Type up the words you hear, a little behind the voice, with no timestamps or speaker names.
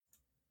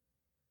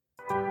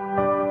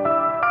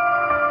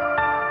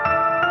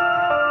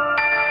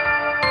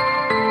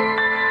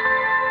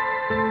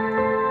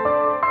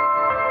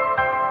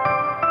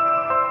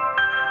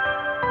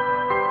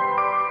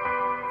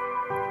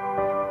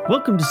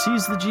Welcome to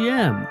Seize the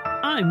GM.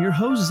 I'm your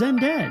host,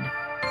 Zended.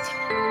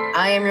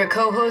 I am your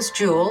co-host,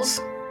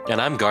 Jules.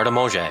 And I'm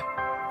Gardamoje.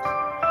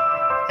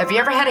 Have you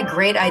ever had a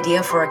great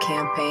idea for a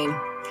campaign?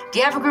 Do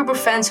you have a group of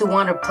friends who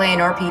want to play an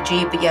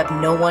RPG, but you have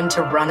no one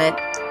to run it?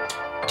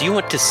 Do you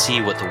want to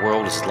see what the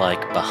world is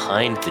like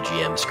behind the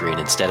GM screen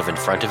instead of in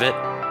front of it?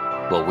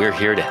 Well, we're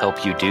here to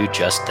help you do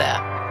just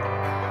that.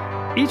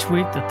 Each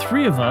week, the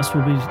three of us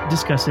will be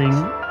discussing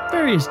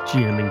various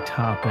GMing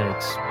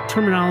topics.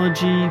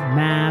 Terminology,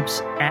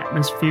 maps,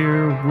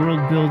 atmosphere,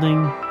 world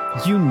building,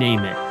 you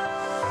name it.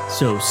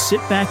 So sit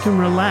back and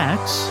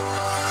relax.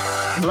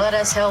 Let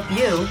us help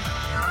you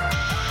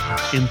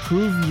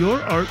improve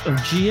your art of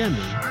GMing.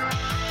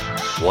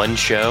 One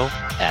show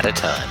at a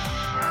time.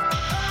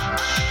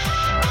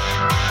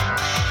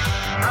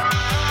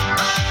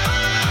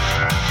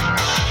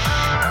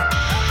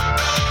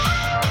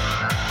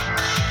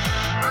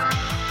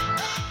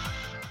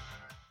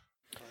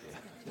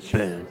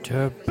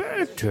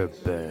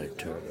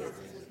 Banter.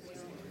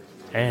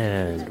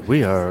 And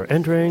we are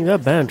entering the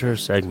banter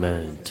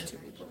segment.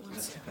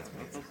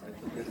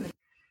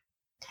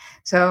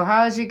 So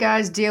how's you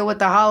guys deal with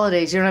the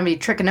holidays? You don't have any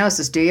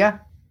trichinosis, do you?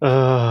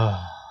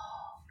 Oh,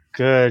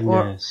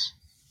 goodness.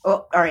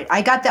 All right.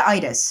 I got the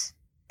itis,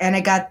 and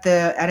I got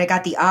the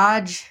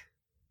Oj,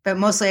 but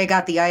mostly I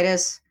got the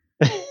itis.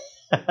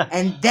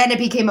 And then it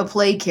became a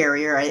plague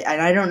carrier,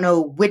 and I don't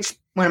know which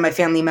one of my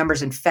family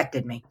members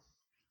infected me.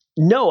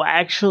 No,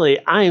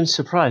 actually, I am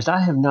surprised. I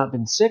have not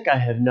been sick. I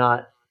have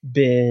not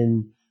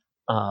been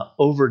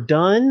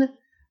overdone.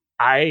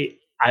 I'm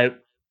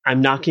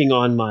knocking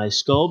on my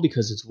skull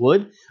because it's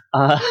wood.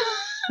 I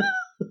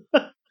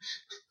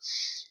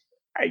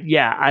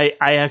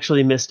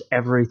actually missed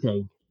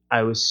everything.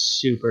 I was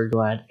super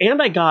glad. And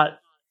I got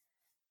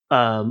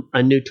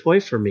a new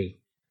toy for me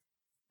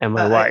and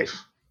my wife.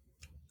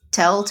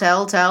 Tell.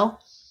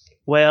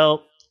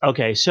 Well,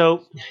 okay,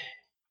 so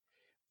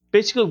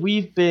basically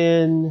we've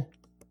been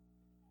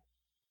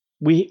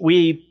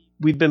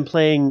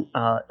playing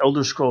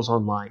Elder Scrolls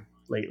Online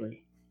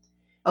lately.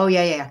 Oh,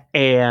 yeah.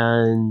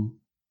 And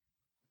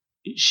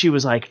she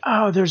was like,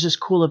 oh, there's this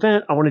cool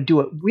event. I want to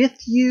do it with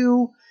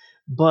you,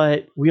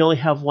 but we only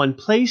have one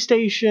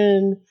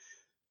PlayStation,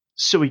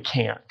 so we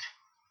can't.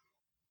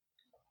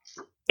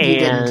 You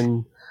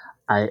didn't.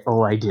 I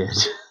did.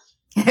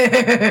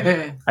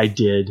 I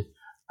did.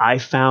 I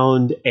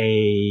found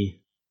a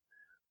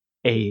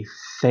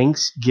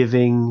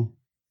Thanksgiving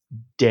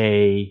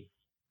Day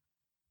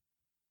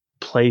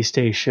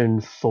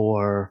PlayStation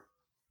 4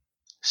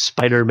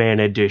 Spider-Man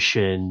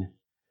edition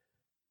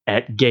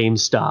at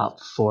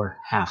GameStop for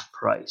half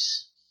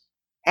price.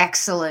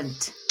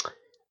 Excellent.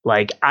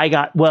 What I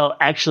got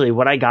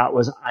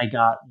was I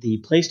got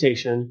the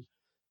PlayStation,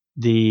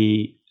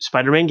 the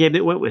Spider-Man game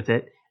that went with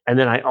it, and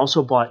then I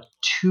also bought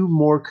 2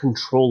 more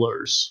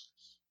controllers.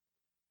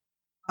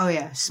 Oh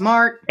yeah,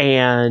 smart.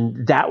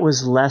 And that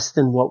was less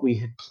than what we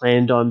had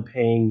planned on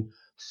paying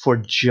for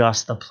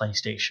just the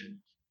PlayStation.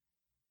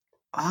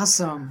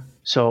 Awesome.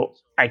 So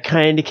I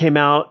kind of came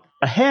out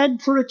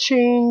ahead for a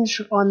change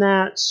on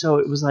that. So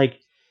it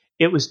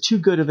was too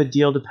good of a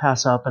deal to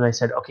pass up. And I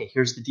said, okay,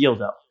 here's the deal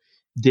though.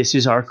 This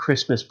is our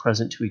Christmas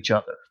present to each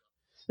other.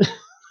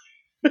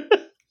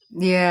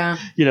 Yeah.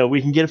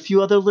 We can get a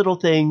few other little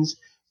things,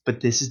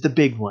 but this is the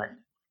big one.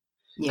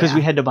 Because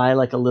we had to buy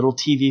like a little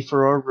TV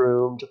for our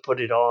room to put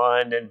it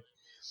on. And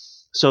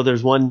so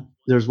there's one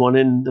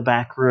in the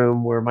back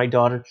room where my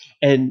daughter,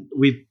 and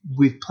we've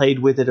played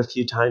with it a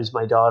few times.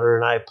 My daughter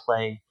and I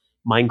play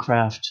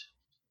Minecraft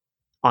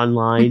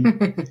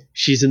online.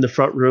 She's in the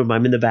front room,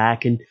 I'm in the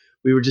back, and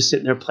we were just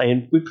sitting there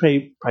playing. We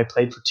probably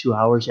played for 2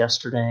 hours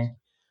yesterday.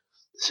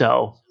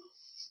 So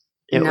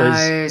it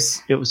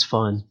was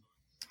fun.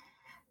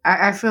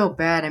 I feel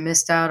bad. I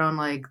missed out on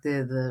like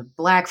the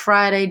Black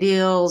Friday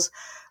deals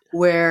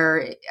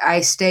where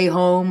I stay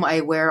home. I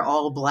wear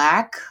all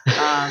black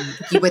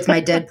with my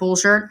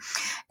Deadpool shirt,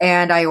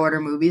 and I order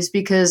movies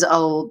because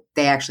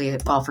they actually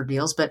offer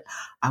deals. But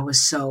I was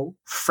so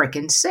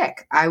freaking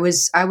sick. I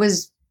was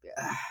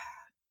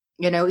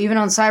even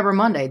on Cyber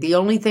Monday, the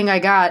only thing I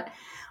got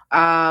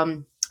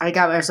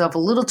myself a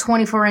little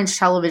 24-inch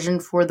television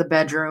for the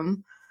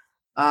bedroom,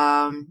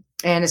 and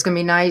it's gonna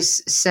be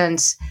nice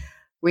since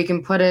we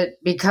can put it,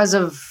 because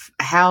of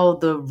how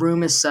the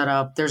room is set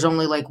up, there's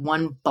only like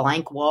one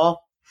blank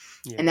wall,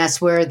 and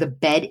that's where the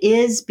bed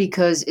is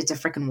because it's a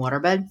freaking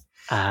waterbed.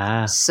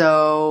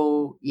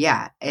 So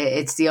yeah,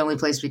 it's the only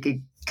place we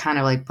could kind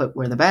of like put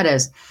where the bed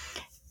is.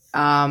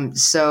 But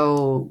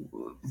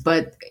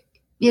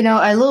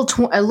a little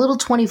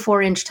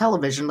 24-inch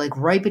television, like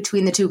right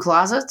between the two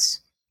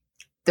closets.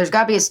 There's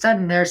got to be a stud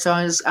in there, so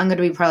I'm going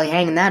to be probably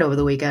hanging that over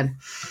the weekend.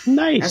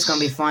 Nice. That's going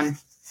to be fun.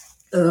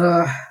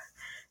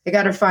 I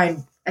got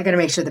to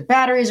make sure the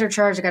batteries are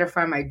charged. I got to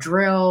find my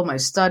drill, my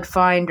stud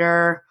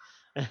finder.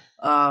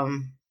 But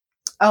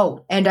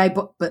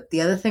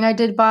the other thing I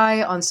did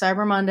buy on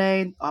Cyber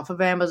Monday off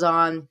of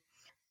Amazon,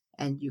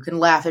 and you can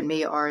laugh at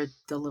me, are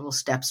the little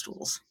step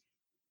stools.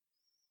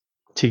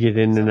 To get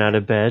in and out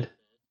of bed?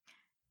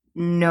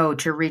 No,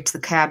 to reach the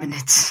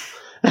cabinets.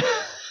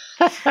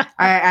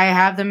 I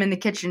have them in the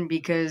kitchen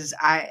because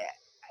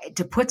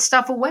to put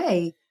stuff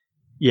away.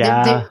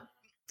 Yeah.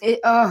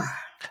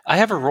 I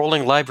have a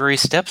rolling library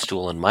step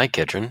stool in my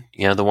kitchen.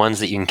 You know, the ones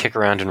that you can kick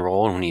around and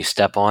roll, and when you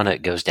step on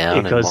it, goes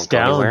down and won't go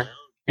anywhere.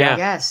 Yeah.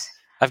 Yes.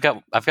 I've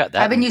got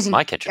that in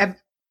my kitchen.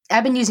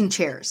 I've been using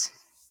chairs.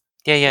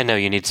 Yeah, no,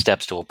 you need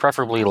step stool.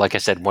 Preferably, like I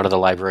said, one of the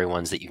library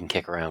ones that you can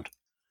kick around.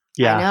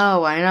 Yeah.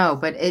 I know.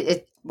 But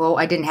well,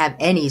 I didn't have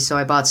any, so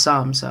I bought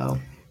some, so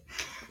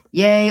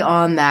yay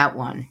on that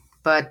one.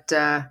 But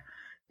no,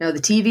 the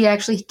TV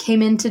actually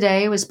came in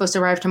today. It was supposed to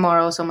arrive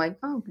tomorrow, so I'm like,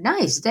 oh,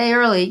 nice, day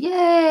early,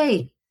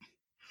 yay!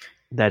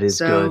 That is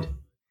good.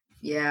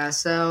 Yeah.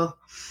 So,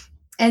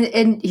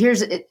 and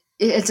here's it.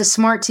 It's a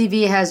smart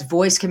TV. It has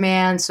voice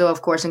commands, so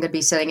of course I'm going to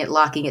be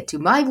locking it to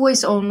my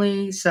voice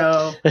only.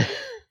 So,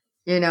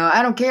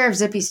 I don't care if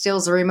Zippy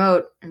steals the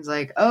remote. It's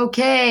like,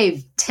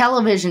 okay,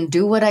 television,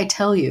 do what I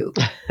tell you.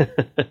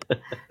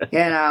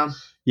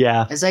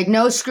 Yeah. It's like,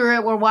 no, screw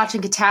it. We're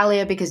watching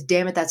Catalia because,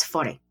 damn it, that's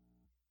funny.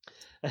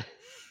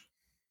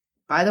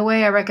 By the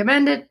way, I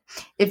recommend it,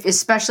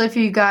 especially if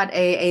you got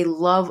a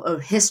love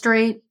of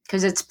history,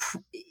 because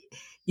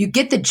you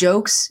get the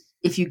jokes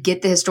if you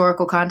get the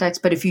historical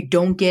context, but if you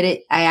don't get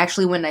it, I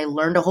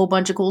learned a whole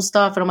bunch of cool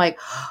stuff, and I'm like,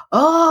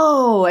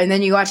 oh, and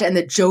then you watch it, and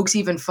the joke's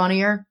even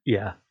funnier.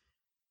 Yeah.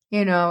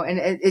 And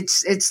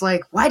it's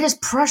like, why does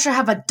Prussia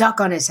have a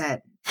duck on his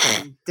head?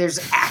 And there's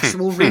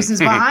actual reasons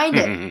behind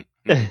it.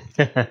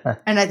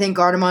 And I think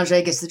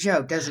Garde-Manger gets the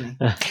joke, doesn't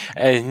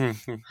he?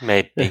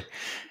 Maybe.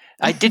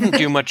 I didn't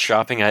do much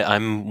shopping.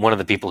 I'm one of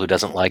the people who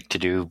doesn't like to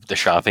do the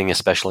shopping,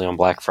 especially on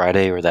Black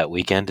Friday or that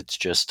weekend. It's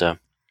just a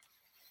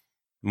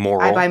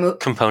moral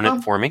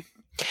component for me.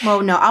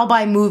 Well, no, I'll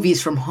buy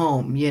movies from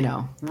home,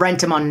 rent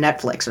them on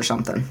Netflix or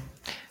something.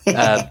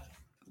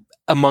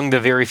 Among the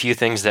very few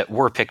things that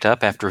were picked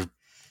up after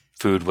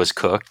food was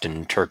cooked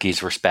and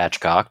turkeys were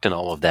spatchcocked and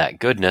all of that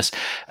goodness,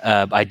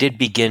 I did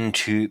begin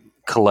to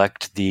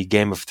collect the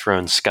Game of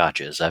Thrones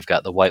scotches. I've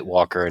got the White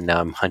Walker, and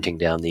now I'm hunting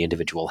down the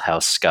individual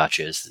house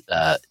scotches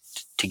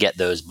to get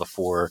those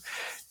before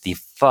the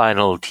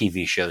final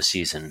TV show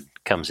season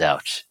comes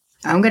out.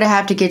 I'm going to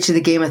have to get you the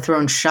Game of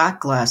Thrones shot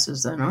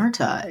glasses then, aren't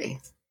I?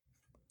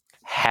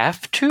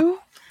 Have to?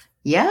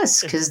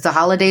 Yes, because the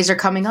holidays are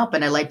coming up,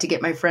 and I like to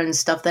get my friends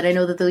stuff that I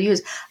know that they'll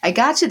use. I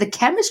got you the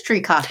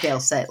chemistry cocktail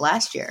set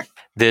last year.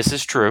 This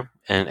is true,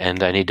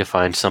 and I need to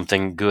find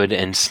something good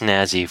and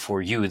snazzy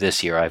for you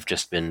this year. I've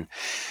just been...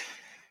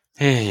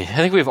 I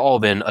think we've all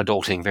been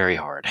adulting very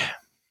hard.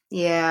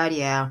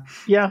 Yeah.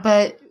 Yeah.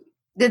 But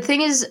the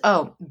thing is,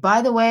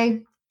 by the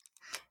way,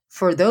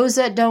 for those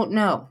that don't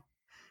know,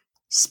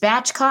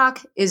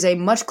 spatchcock is a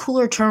much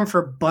cooler term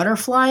for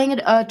butterflying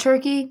a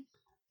turkey.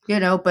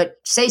 But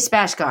say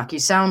spatchcock, you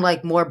sound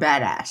like more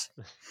badass.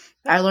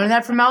 I learned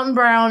that from Alton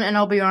Brown, and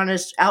I'll be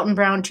honest, Alton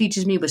Brown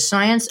teaches me with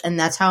science, and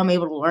that's how I'm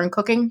able to learn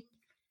cooking.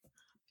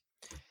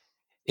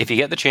 If you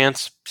get the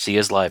chance, see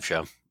his live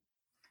show.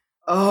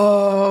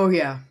 Oh,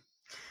 yeah.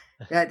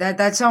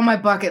 That's on my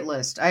bucket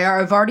list.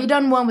 I've already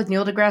done one with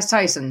Neil deGrasse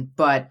Tyson,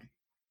 but,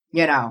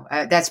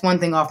 that's one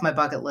thing off my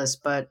bucket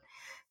list. But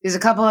there's a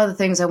couple other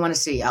things I want to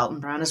see.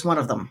 Alton Brown is one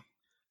of them.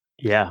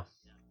 Yeah.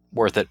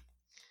 Worth it.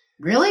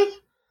 Really?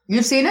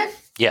 You've seen it?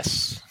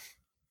 Yes.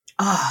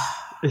 Oh,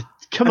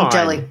 Come I'm on.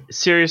 jelly.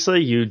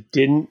 Seriously, you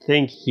didn't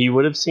think he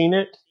would have seen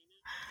it?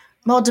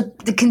 Well,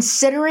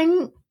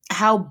 considering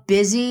how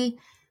busy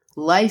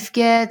life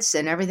gets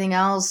and everything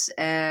else,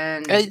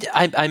 and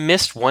I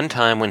missed one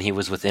time when he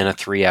was within a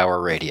 3-hour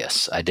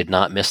radius. I did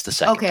not miss the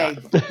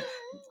second time.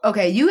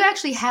 Okay, you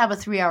actually have a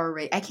 3-hour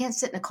radius. I can't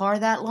sit in a car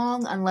that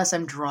long unless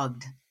I'm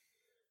drugged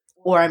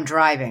or I'm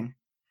driving.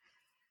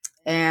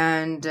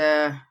 And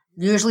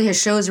usually his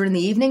shows are in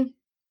the evening.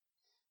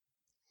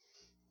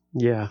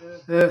 Yeah.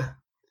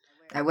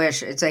 I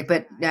wish. It's like,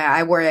 but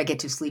I worry I get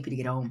too sleepy to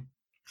get home.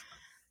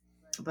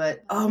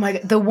 But, oh my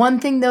God. The one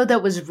thing, though,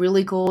 that was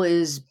really cool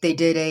is they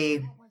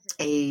did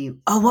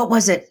what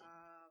was it?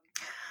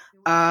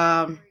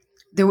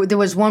 There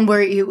was one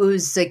where it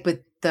was like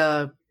with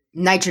the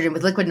nitrogen,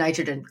 with liquid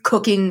nitrogen,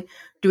 cooking,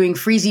 doing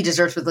freezy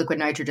desserts with liquid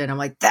nitrogen. I'm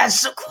like,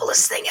 that's the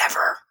coolest thing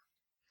ever.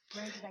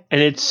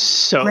 And it's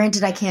so...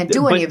 Granted, I can't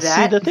do any of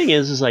that. See, the thing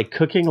is like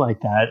cooking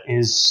like that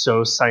is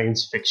so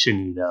science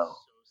fiction-y, though,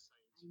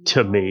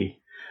 to me.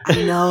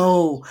 I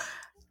know.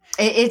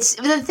 It's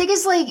the thing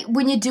is like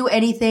when you do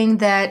anything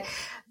that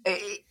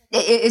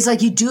it's like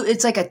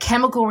it's like a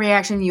chemical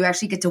reaction. You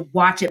actually get to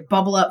watch it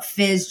bubble up,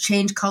 fizz,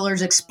 change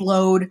colors,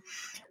 explode.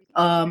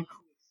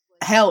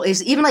 Hell,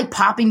 it's even like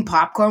popping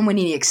popcorn when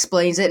he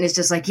explains it, and it's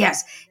just like,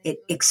 yes, it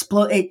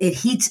explodes. It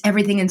heats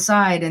everything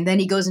inside, and then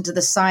he goes into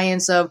the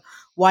science of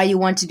why you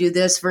want to do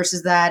this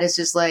versus that. It's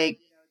just like,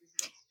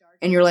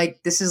 and you're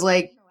like, this is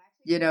like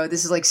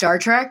Star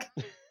Trek.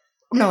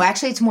 No,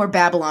 actually, it's more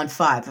Babylon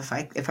 5,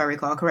 if I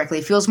recall correctly.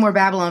 It feels more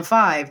Babylon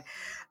 5,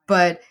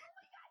 but,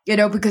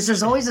 because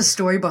there's always a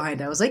story behind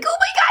it. I was like, oh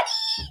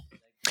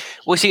my God!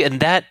 Well, see,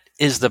 and that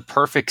is the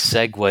perfect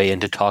segue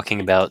into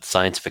talking about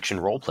science fiction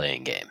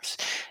role-playing games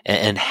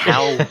and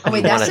how Oh, wait, we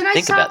want that's to a nice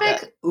think about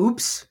topic? that.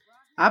 Oops.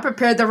 I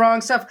prepared the wrong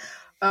stuff.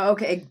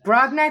 Okay,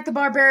 Grognak the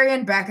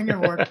Barbarian, back in your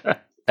horde.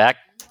 Back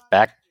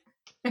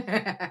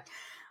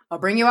I'll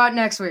bring you out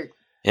next week.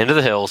 into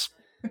the hills.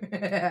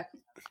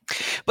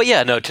 But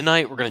yeah, no,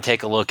 tonight we're going to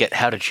take a look at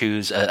how to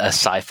choose a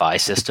sci-fi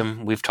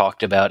system. We've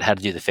talked about how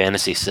to do the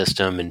fantasy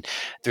system, and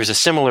there's a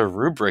similar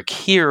rubric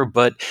here,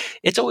 but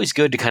it's always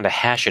good to kind of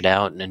hash it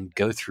out and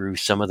go through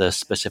some of the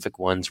specific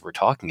ones we're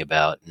talking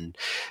about and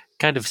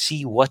kind of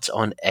see what's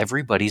on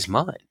everybody's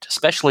mind,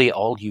 especially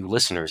all you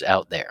listeners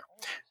out there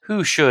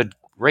who should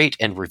rate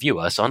and review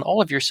us on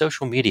all of your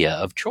social media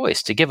of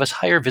choice to give us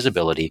higher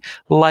visibility.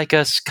 Like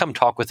us, come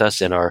talk with us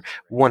in our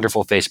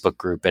wonderful Facebook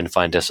group, and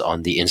find us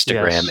on the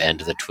Instagram and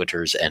the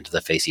Twitters and the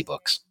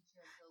Facebooks.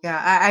 Yeah,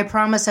 I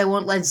promise I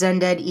won't let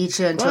Zended eat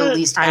you until at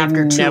least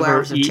after 2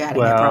 hours of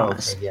chatting. I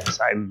promise. Okay, yes,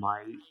 I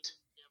might.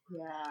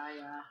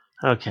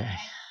 Yeah. Okay.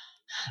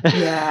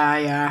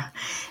 Yeah.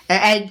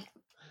 And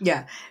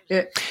yeah.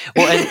 Well,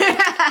 and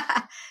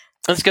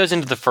this goes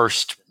into the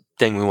first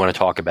thing we want to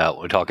talk about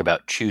when we talk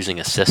about choosing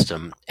a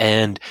system.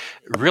 And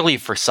really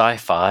for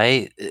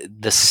sci-fi,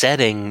 the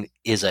setting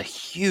is a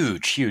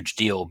huge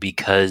deal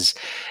because,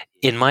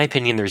 in my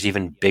opinion, there's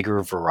even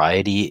bigger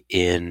variety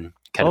in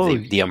kind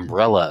of the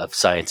umbrella of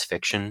science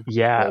fiction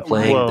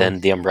role-playing than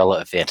the umbrella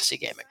of fantasy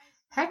gaming.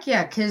 Heck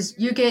yeah, because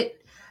you get,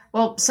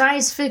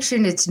 science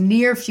fiction, it's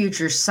near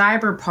future,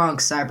 cyberpunk,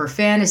 cyber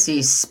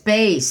fantasy,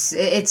 space.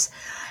 It's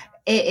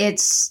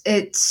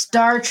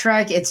Star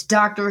Trek, it's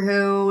Doctor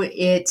Who,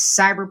 it's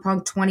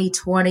Cyberpunk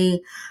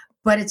 2020,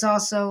 but it's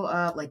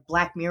also like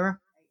Black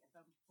Mirror.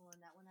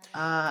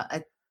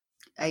 If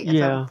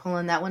I'm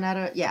pulling that one out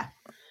of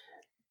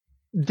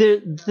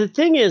The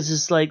thing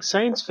is like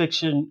science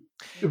fiction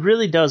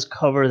really does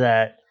cover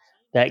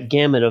that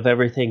gamut of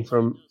everything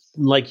from,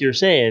 like you're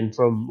saying,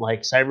 from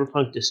like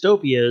cyberpunk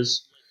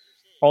dystopias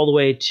all the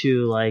way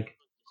to like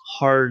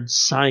hard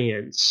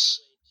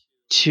science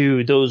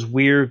to those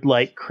weird,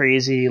 like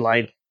crazy,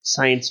 like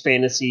science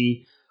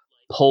fantasy,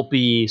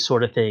 pulpy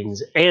sort of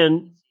things.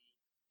 And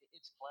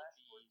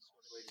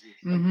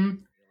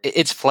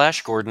it's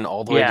Flash Gordon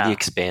all the way to the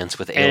Expanse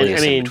with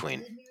Alias in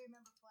between.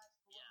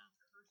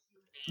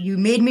 You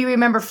made me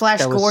remember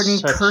Flash Gordon.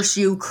 Curse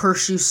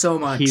you so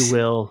much. He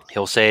will.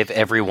 He'll save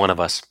every one of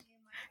us.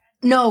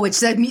 No,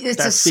 it's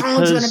a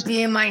song's going to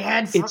be in my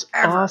head forever. It's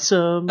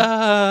awesome.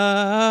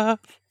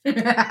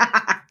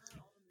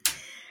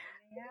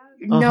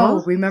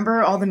 No,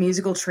 remember all the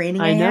musical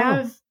training I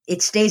have?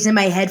 It stays in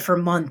my head for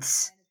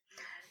months.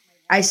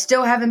 I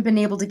still haven't been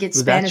able to get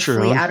Spanish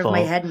Flea out of my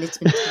head, and it's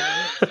been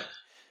 10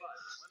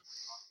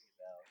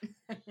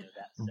 years.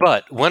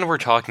 But when we're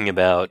talking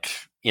about,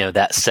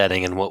 that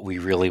setting and what we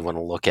really want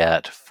to look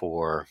at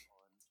for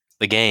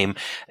the game,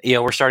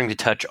 we're starting to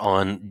touch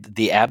on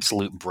the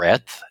absolute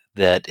breadth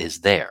that is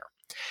there.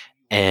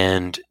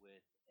 And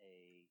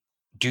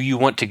do you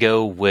want to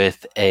go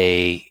with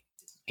a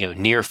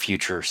near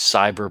future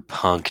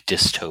cyberpunk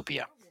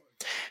dystopia?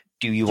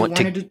 Do you want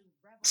to do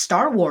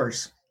Star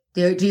Wars?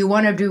 Do you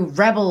want to do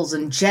Rebels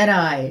and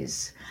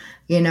Jedis?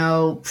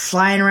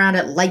 Flying around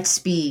at light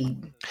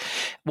speed.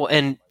 Well,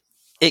 and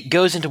it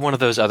goes into one of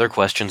those other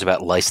questions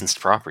about licensed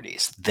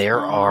properties.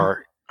 There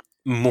are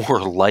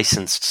more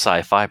licensed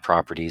sci-fi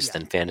properties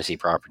than fantasy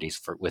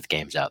properties with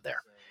games out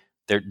there.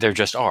 There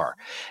just are.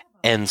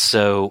 And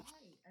so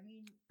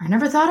I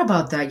never thought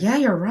about that. Yeah,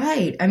 you're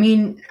right. I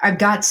mean, I've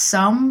got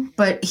some,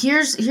 but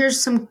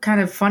here's some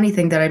kind of funny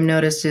thing that I've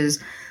noticed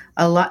is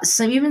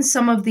even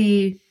some of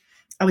the,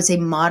 I would say,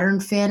 modern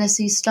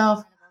fantasy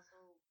stuff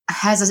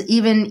has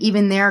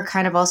even there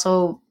kind of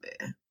also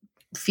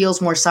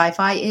feels more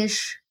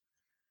sci-fi-ish.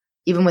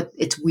 Even with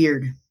it's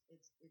weird.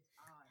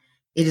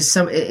 It is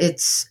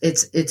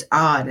it's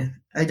odd.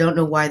 I don't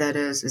know why that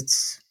is.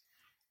 It's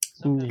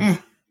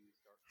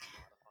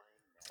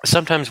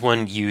Sometimes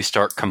when you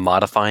start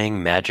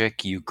commodifying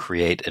magic, you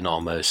create an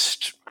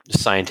almost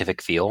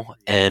scientific feel.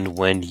 And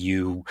when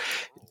you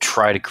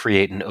try to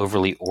create an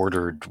overly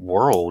ordered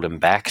world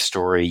and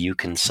backstory, you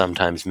can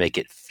sometimes make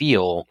it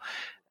feel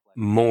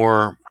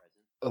more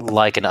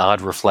like an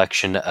odd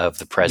reflection of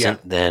the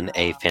present than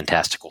a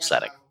fantastical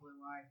setting.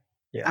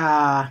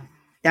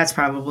 That's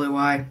probably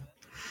why.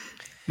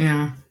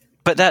 Yeah.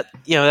 But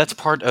that's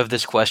part of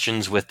this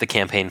questions with the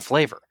campaign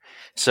flavor.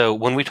 So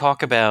when we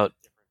talk about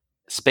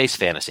space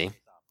fantasy,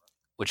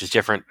 which is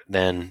different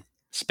than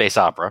space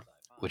opera,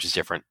 which is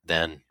different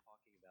than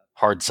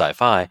hard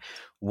sci-fi,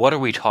 what are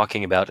we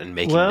talking about in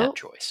making that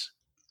choice?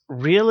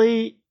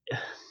 Really,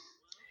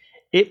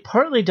 it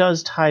partly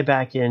does tie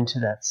back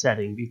into that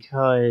setting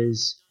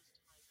because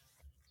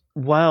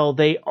while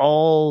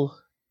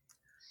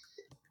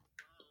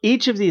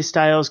each of these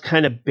styles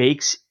kind of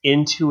bakes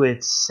into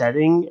its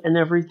setting and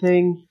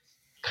everything,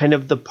 kind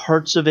of the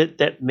parts of it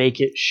that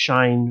make it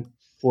shine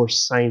for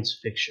science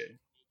fiction.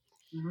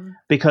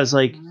 Because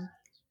like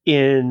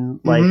in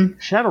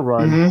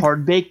Shadowrun,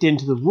 hard baked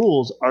into the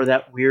rules are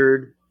that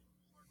weird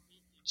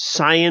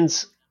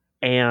science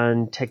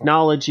and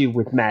technology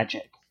with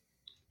magic.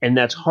 And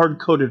that's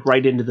hard-coded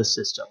right into the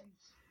system.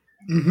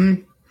 Mm-hmm.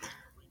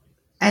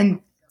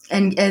 And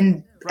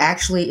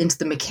actually into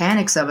the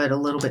mechanics of it a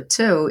little bit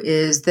too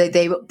is that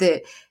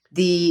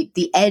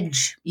the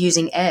edge,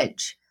 using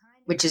edge,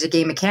 which is a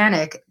game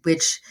mechanic,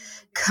 which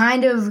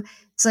kind of,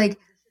 it's like,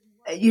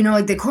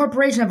 like the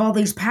corporation have all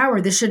these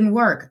power, this shouldn't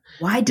work.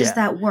 Why does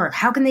that work?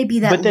 How can they be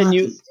that but then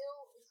lucky?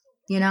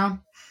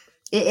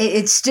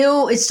 It's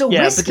still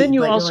risky. But then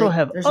you also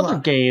have other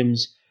luck.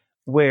 games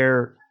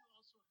where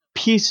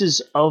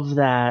pieces of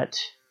that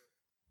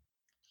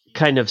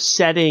kind of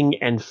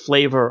setting and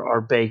flavor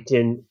are baked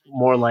in,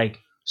 more like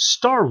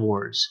Star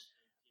Wars,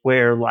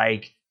 where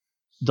like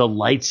the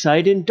light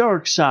side and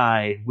dark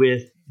side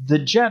with the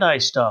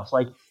Jedi stuff,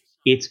 like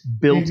it's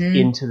built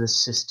into the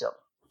system.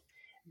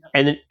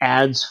 And it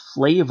adds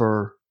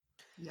flavor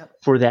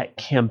for that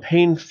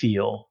campaign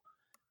feel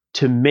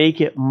to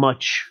make it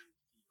much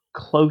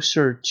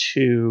closer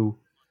to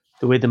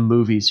the way the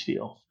movies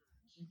feel.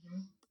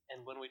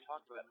 And when we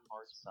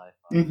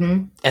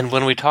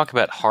talk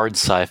about hard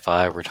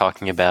sci-fi, we're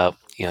talking about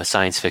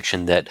science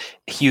fiction that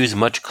hews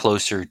much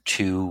closer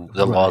to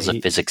the laws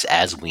of physics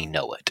as we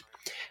know it.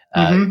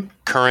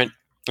 Current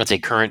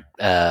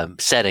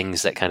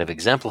settings that kind of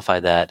exemplify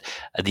that.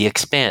 The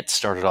Expanse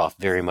started off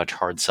very much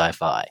hard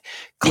sci-fi.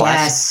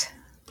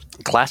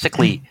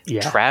 Classically,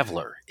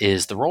 Traveler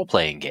is the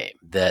role-playing game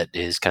that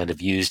is kind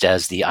of used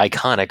as the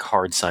iconic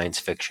hard science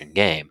fiction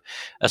game,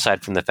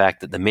 aside from the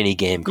fact that the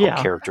mini-game called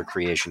Character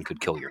Creation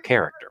could kill your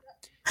character.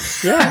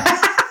 Yeah.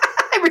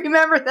 I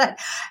remember that.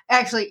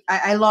 Actually,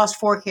 I lost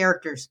 4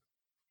 characters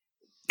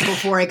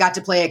before I got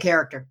to play a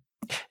character.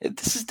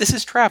 This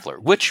is Traveler,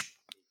 which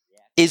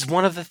is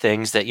one of the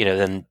things that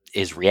then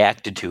is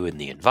reacted to in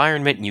the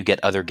environment, and you get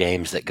other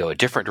games that go a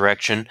different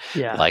direction,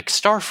 like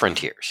Star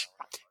Frontiers,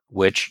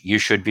 which you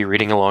should be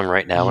reading along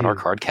right now in our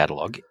card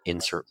catalog.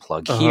 Insert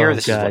plug here.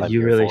 This is what I'm you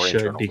here really for. should,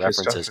 internal because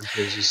references. Star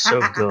Frontiers is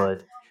so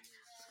good.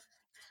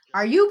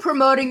 Are you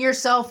promoting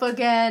yourself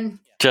again?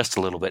 Just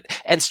a little bit.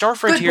 And Star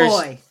Frontiers,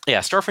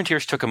 Star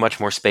Frontiers took a much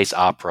more space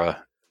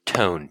opera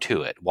tone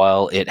to it.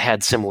 While it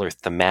had similar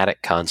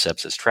thematic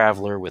concepts as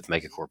Traveler with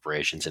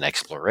megacorporations and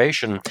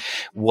exploration,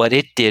 what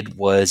it did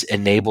was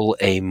enable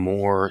a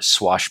more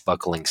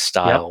swashbuckling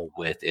style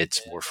with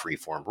its more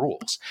freeform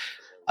rules.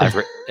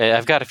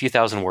 I've got a few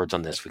thousand words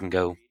on this. We can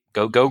go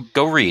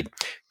read.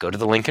 Go to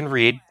the link and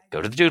read.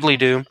 Go to the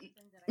doodly-doo.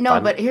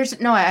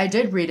 I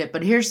did read it,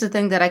 but here's the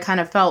thing that I kind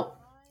of felt.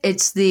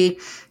 It's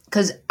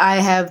because I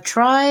have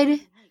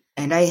tried,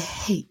 and I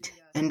hate,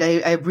 and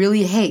I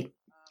really hate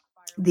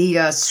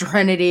the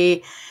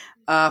Serenity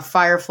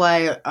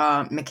Firefly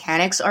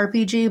mechanics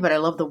RPG, but I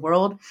love the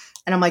world.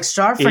 And I'm like,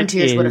 Star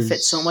Frontiers would have fit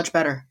so much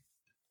better.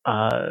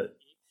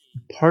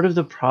 Part of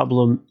the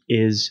problem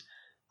is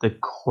the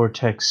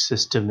Cortex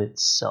system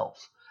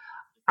itself.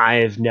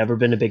 I've never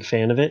been a big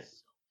fan of it,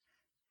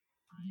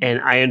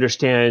 and I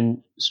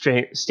understand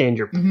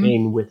your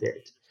pain with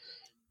it.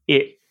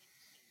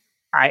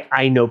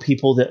 I know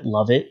people that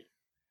love it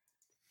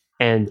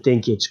and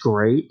think it's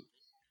great,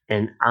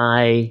 and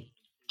I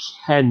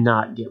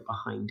cannot get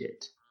behind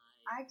it.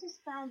 I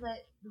just found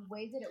that the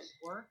way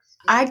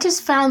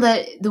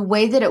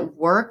that it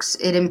works,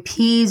 it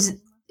impedes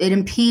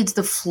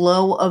the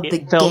flow of the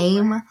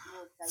game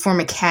for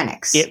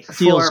mechanics. It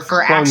feels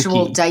for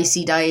actual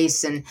dicey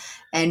dice and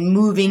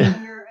moving.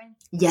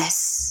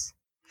 Yes.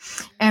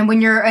 And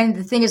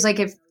the thing is,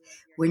 like,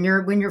 when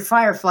you're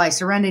Firefly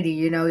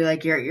Serenity,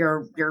 like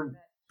you're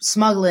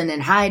smuggling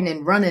and hiding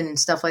and running and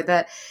stuff like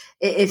that,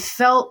 it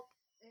felt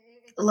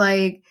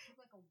like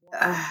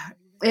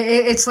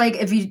it's like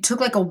if you took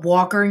like a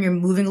walker and you're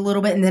moving a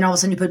little bit, and then all of a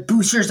sudden you put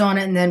boosters on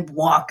it and then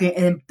walk,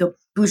 and the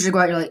boosters go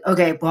out, you're like,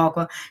 okay,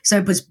 walk. So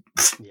it puts.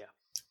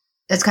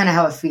 That's kind of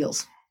how it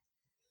feels.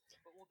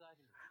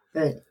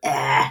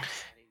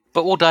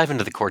 But we'll dive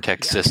into the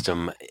Cortex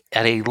system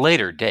at a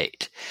later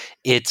date.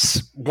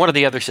 It's one of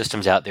the other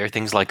systems out there,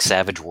 things like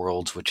Savage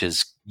Worlds, which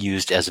is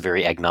used as a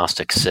very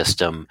agnostic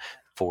system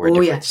for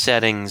different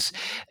settings.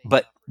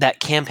 But that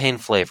campaign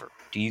flavor,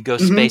 do you go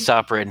space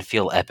opera and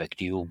feel epic?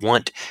 Do you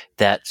want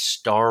that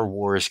Star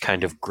Wars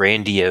kind of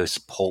grandiose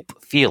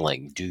pulp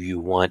feeling? Do you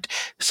want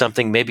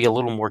something maybe a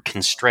little more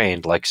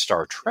constrained like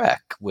Star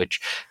Trek,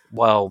 which,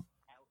 while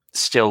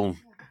still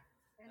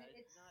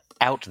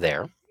out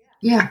there,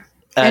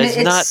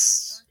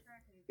 it's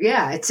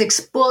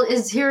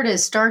here it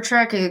is. Star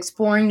Trek,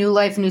 exploring new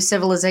life, new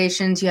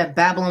civilizations. You have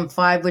Babylon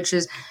 5, which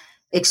is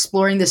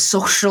exploring the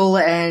social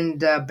and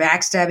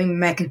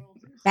backstabbing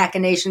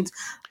machinations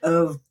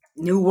of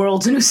new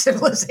worlds and new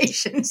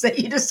civilizations that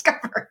you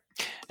discover.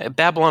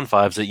 Babylon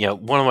 5 is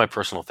one of my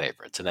personal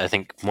favorites, and I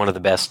think one of the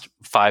best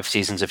 5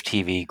 seasons of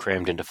TV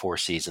crammed into 4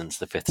 seasons,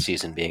 the 5th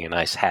season being a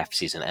nice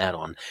half-season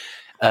add-on.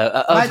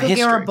 Michael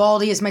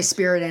Garibaldi is my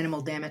spirit animal,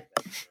 damn it.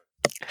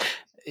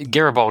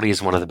 Garibaldi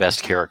is one of the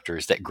best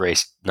characters that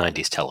graced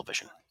 90s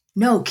television.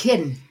 No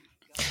kidding.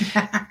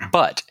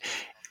 But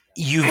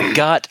you've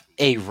got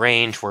a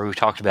range where we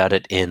talked about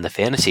it in the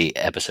fantasy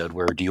episode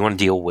where do you want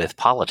to deal with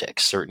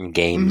politics? Certain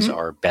games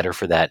are better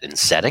for that in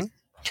setting.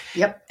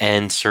 Yep.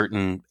 And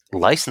certain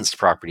licensed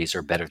properties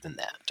are better than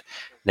that.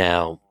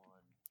 Now,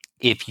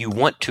 if you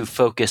want to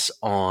focus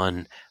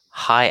on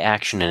high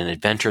action and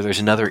adventure, there's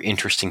another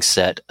interesting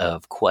set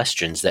of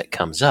questions that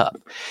comes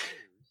up.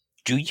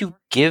 Do you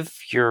give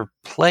your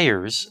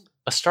players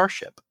a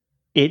starship?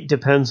 It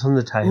depends on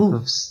the type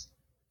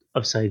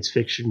of science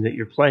fiction that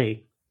you're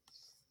playing.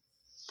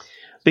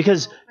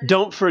 Because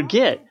don't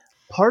forget,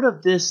 part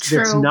of this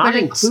that's not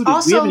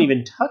included, we haven't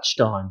even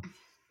touched on,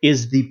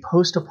 is the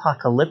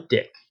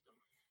post-apocalyptic,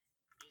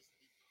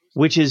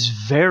 which is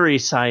very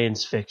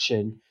science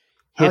fiction,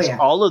 hits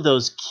all of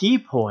those key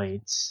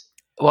points.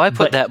 Well, I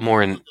put that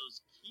more in...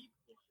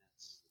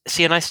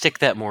 See, and I stick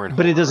that more in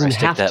but horror. It doesn't I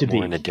stick have that to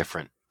more be. in a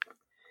different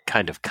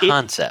kind of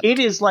concept. It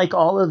is like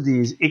all of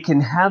these. It can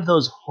have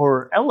those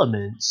horror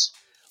elements.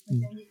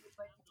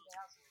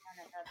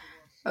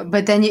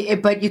 But then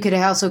you could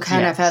also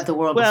kind of have the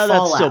world of Fallout.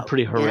 Well, that's still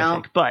pretty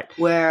horrific, but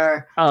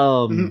where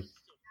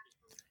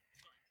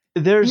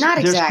there's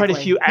exactly. quite a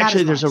few.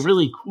 Actually, there's a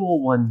really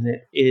cool one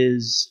that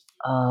is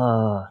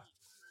I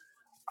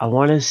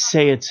want to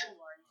say it's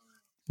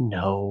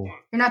no.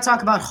 You're not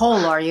talking about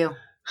Hole, are you?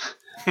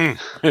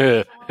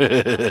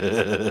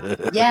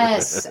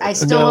 Yes, I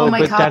still own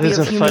my copy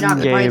of Human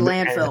Occupied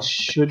Landfill. It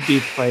should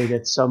be played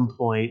at some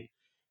point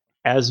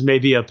as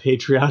maybe a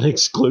Patreon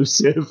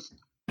exclusive.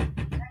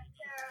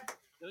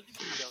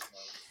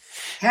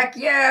 Heck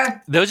yeah!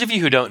 Those of you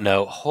who don't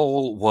know,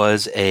 Hole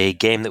was a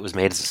game that was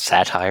made as a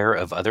satire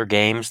of other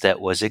games that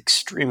was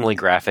extremely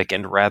graphic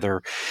and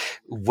rather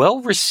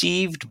well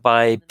received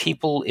by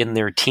people in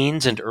their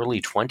teens and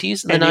early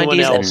 20s in the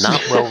 90s and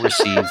not well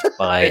received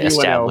by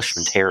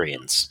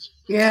establishmentarians.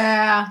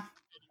 Yeah.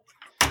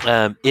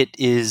 It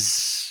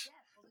is...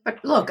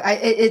 But look,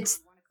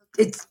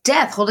 it's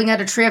death holding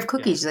out a tray of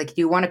cookies. Like, do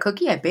you want a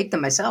cookie? I baked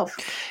them myself.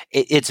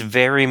 It's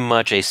very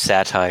much a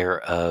satire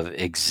of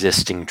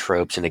existing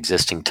tropes and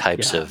existing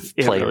types of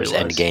players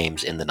and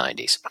games in the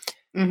 90s.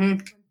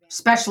 Mm-hmm.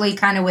 Especially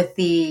kind of with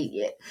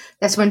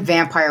that's when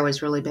Vampire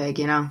was really big,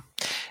 you know?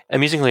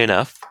 Amusingly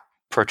enough,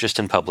 purchased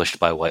and published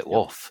by White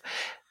Wolf.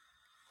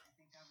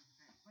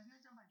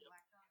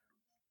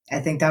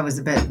 I think that was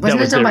the bit.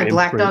 Wasn't it done by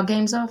Black Dog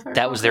Games, though?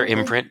 That was their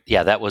imprint.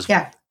 Yeah, that was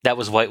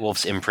White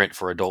Wolf's imprint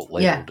for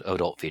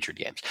adult featured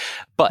games.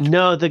 But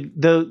no,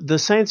 the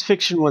science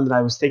fiction one that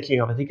I was thinking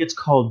of, I think it's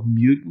called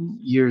Mutant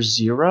Year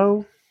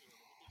Zero,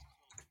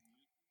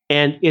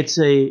 and it's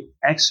a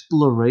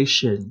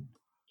exploration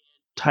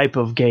type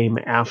of game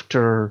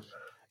after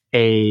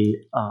a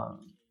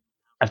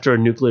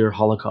nuclear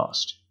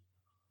holocaust.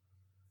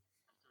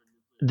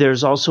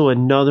 There's also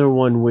another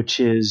one which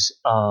is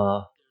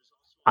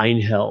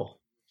Einhell,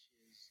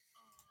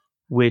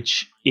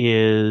 which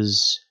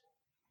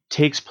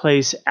takes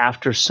place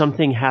after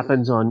something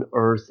happens on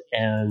Earth,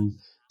 and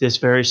this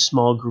very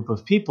small group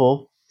of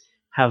people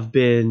have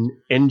been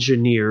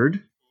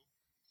engineered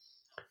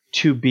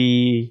to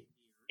be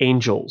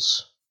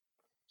angels,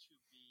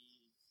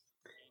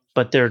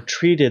 but they're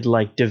treated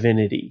like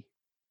divinity,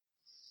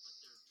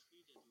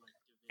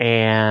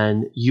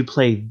 and you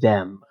play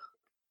them.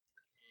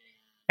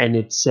 And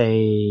it's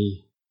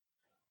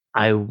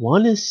I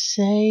want to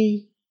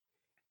say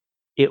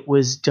it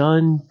was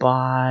done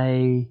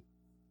by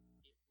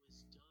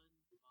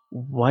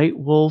White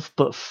Wolf,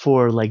 but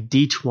for like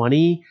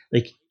D20.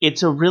 Like,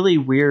 it's a really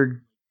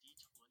weird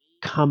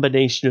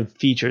combination of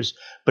features,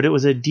 but it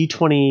was a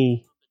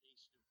D20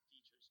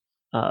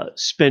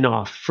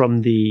 spin-off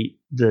from the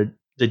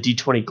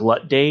D20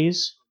 Glut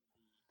days,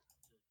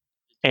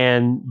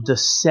 and the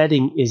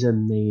setting is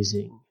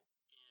amazing.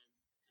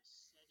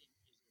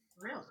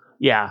 Really?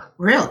 Yeah.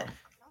 Really?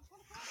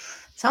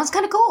 Sounds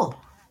kind of cool.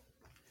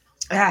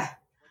 Yeah.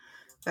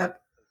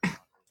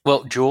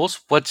 Well,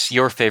 Jules, what's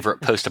your favorite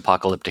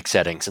post-apocalyptic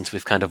setting, since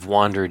we've kind of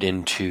wandered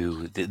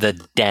into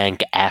the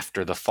dank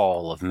after the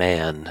fall of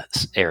man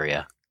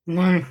area?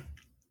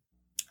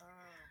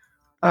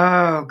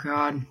 Oh,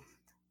 God.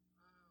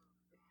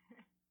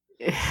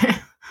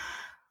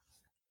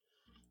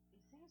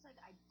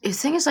 The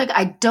thing is, like,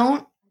 I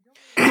don't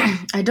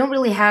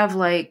really have,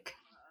 like,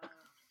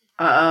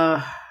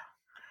 I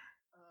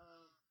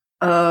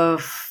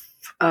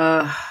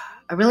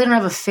really don't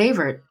have a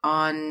favorite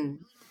on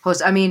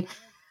post. I mean,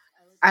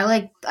 I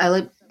like,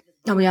 I'll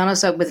be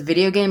honest, with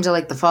video games, I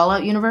like the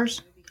Fallout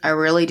universe. I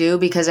really do,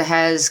 because it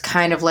has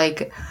kind of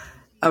like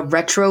a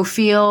retro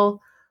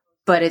feel,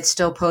 but it's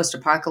still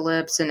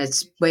post-apocalypse, and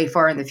it's way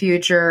far in the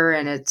future,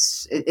 and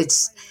it's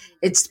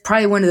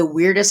probably one of the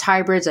weirdest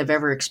hybrids I've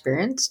ever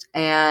experienced.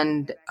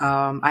 And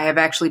I have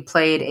actually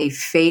played a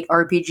Fate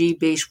RPG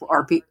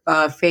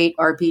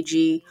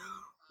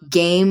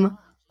game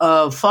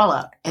of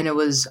Fallout, and it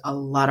was a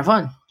lot of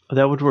fun.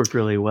 That would work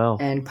really well.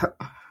 And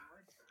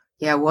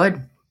yeah, it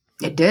would.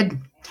 It did.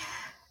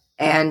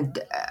 And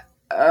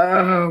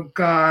oh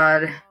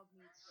God,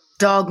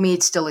 dog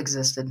meat still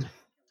existed,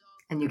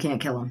 and you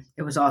can't kill him.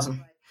 It was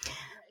awesome.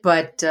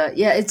 But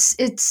yeah,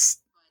 it's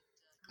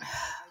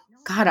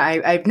God,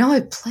 I know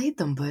I played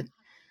them, but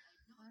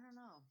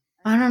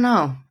I don't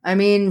know. I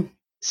mean,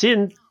 see,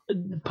 in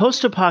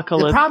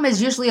post-apocalyptic, the problem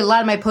is usually a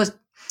lot of my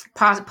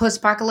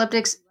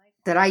post-apocalyptics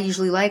that I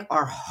usually like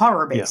are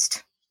horror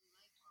based.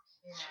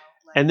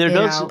 And they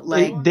don't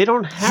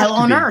have Hell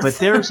to on be, Earth. but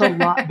there's a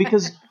lot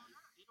because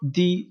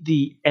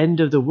the end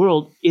of the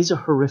world is a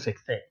horrific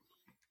thing,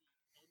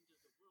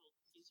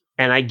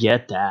 and I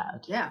get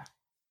that. Yeah.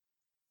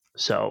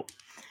 So.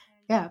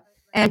 Yeah,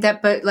 and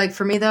that, but like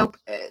for me though,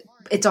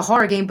 it's a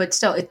horror game, but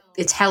still,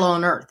 it's Hell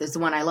on Earth is the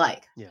one I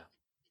like. Yeah.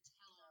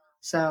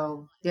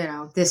 So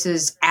this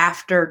is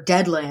after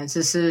Deadlands.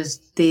 This is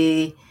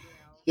the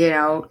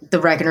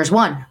Reckoner's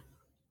one.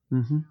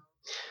 Mm-hmm.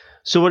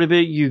 So what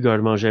about you,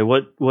 Gardemange?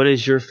 What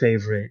is your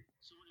favorite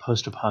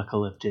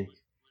post-apocalyptic?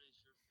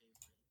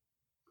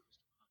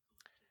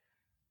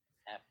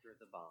 After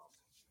the Bomb.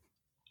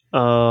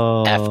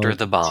 Oh, After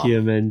the Bomb.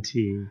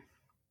 TMNT.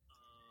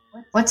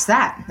 What's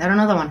that? I don't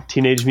know that one.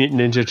 Teenage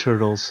Mutant Ninja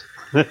Turtles.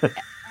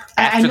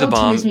 I know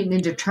Teenage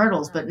Mutant Ninja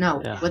Turtles, but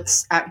no. Yeah.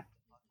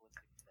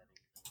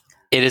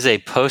 It is a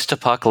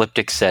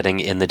post-apocalyptic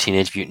setting in the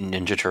Teenage Mutant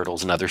Ninja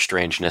Turtles and Other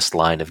Strangeness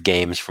line of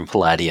games from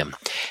Palladium.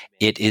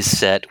 It is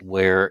set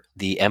where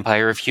the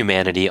Empire of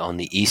Humanity on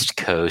the East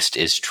Coast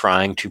is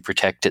trying to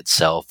protect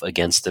itself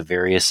against the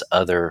various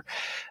other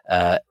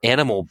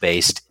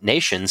animal-based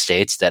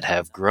nation-states that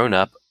have grown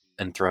up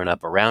and thrown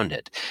up around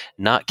it,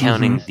 not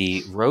counting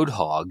the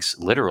roadhogs,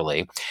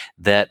 literally,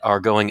 that are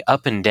going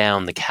up and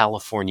down the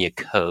California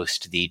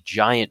coast, the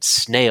giant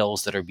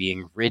snails that are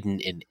being ridden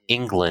in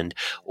England,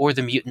 or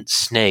the mutant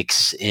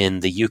snakes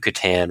in the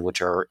Yucatan,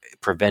 which are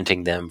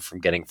preventing them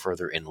from getting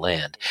further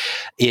inland.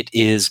 It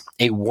is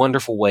a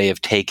wonderful way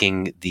of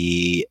taking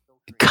the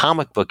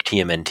comic book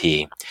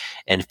TMNT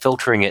and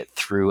filtering it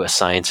through a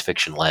science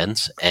fiction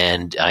lens,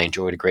 and I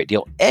enjoyed a great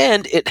deal.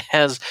 And it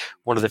has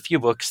one of the few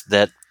books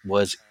that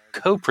was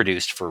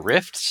co-produced for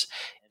Rifts.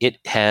 It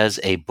has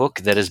a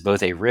book that is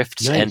both a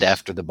Rifts and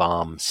After the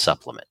Bomb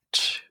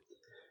supplement.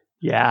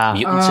 Yeah.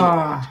 Mutants in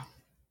Orbit.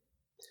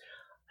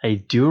 I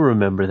do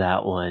remember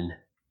that one.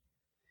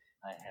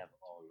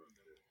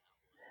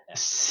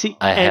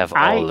 I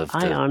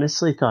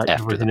honestly thought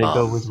you were going to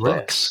go with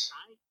Rifts.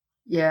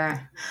 Yeah.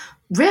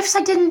 Rifts,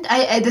 I didn't.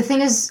 The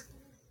thing is,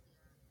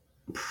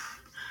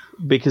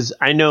 because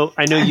I know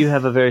you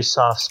have a very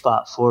soft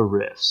spot for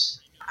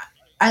Rifts.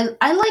 I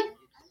like.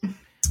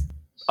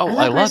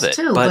 I love it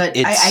too, but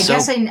I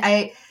guess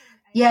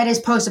it is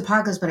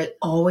post-apocalypse, but I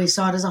always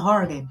saw it as a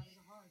horror game.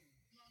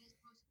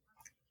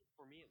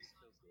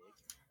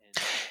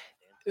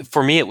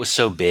 For me, it was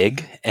so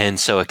big and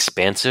so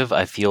expansive.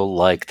 I feel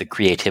like the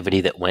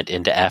creativity that went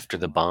into After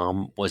the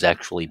Bomb was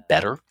actually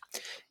better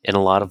in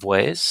a lot of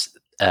ways.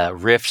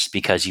 Rifts,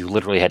 because you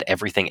literally had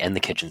everything in the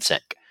kitchen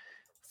sink.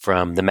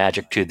 From the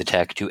magic to the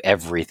tech to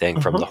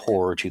everything, from the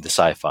horror to the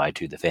sci-fi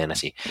to the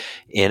fantasy.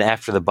 In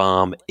After the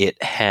Bomb,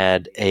 it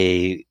had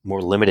a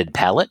more limited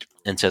palette,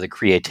 and so the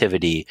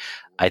creativity,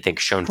 I think,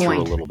 shone through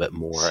a little bit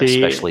more,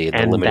 especially in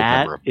the limited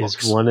number of books.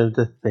 That is one of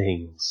the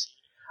things.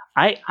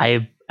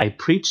 I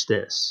preach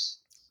this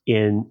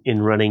in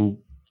running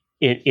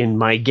in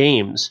my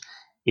games,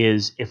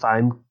 is if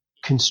I'm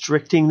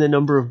constricting the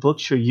number of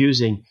books you're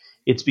using,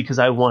 it's because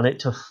I want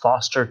it to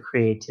foster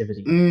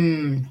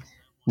creativity.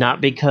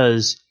 Not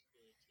because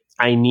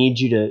I need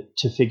you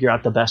to figure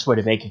out the best way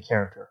to make a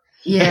character.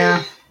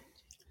 Yeah.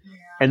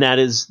 And that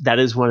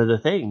is one of the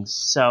things.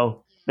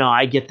 So, no,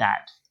 I get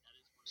that.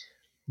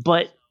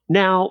 But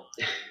now,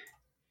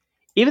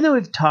 even though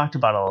we've talked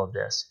about all of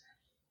this,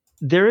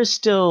 there's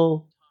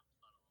still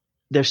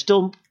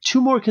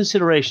two more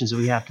considerations that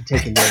we have to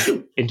take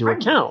into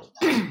account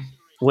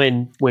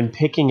when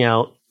picking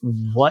out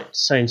what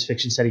science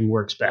fiction setting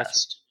works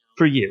best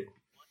for you.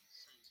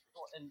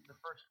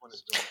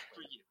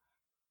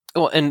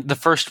 Well, and the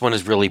first one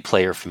is really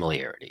player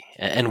familiarity.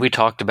 And we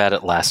talked about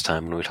it last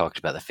time when we talked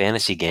about the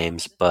fantasy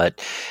games,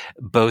 but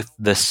both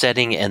the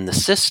setting and the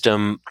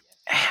system,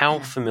 how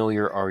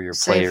familiar are your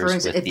players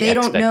with the expectations? If they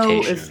don't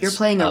know, if you're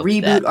playing a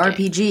reboot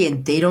RPG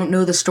and they don't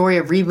know the story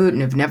of Reboot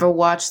and have never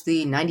watched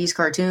the 90s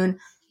cartoon,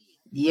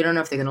 you don't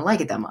know if they're going to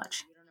like it that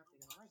much.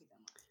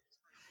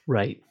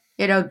 Right.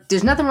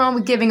 There's nothing wrong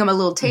with giving them a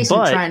little taste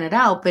and trying it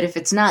out, but if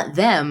it's not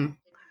them,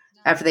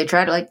 after they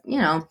tried it,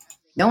 no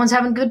one's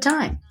having a good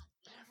time.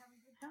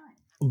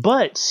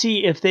 But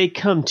see, if they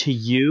come to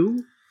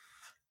you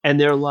and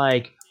they're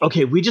like,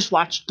 okay, we just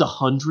watched The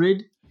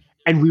 100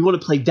 and we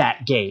want to play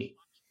that game.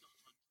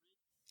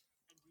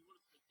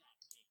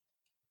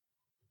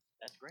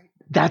 That's great.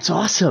 That's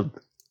awesome.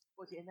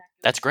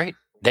 That's great.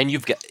 Then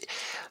you've got...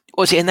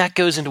 Well, see, and that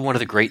goes into one of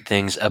the great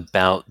things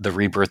about the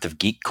rebirth of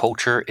geek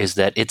culture is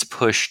that it's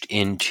pushed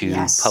into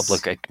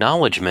public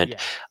acknowledgement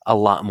a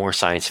lot more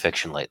science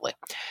fiction lately.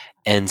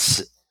 And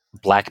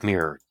Black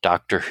Mirror,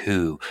 Doctor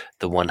Who,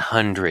 The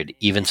 100,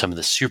 even some of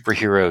the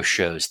superhero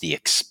shows, The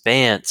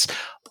Expanse,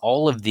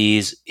 all of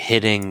these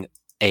hitting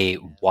a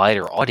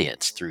wider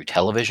audience through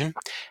television,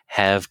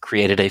 have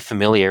created a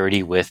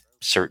familiarity with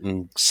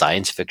certain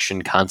science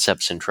fiction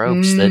concepts and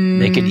tropes that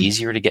make it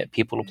easier to get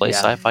people to play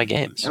sci-fi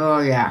games. Oh,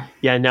 yeah.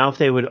 Yeah, now if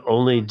they would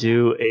only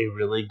do a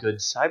really good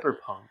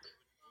cyberpunk.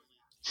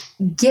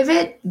 Give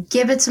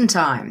it some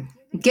time.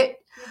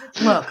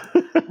 Look,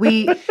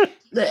 we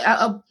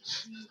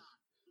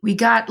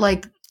got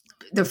like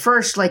the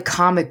first like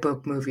comic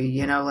book movie,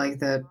 you know, like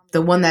the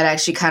one that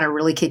actually kind of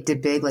really kicked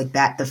it big, like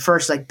the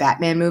first like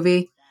Batman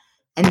movie.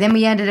 And then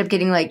we ended up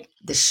getting like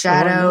The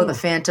Shadow, The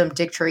Phantom,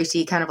 Dick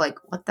Tracy, kind of like,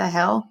 what the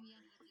hell?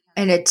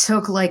 And it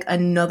took like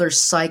another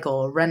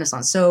cycle, a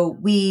renaissance. So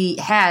we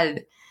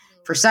had,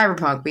 for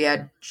Cyberpunk, we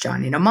had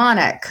Johnny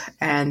Mnemonic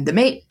and The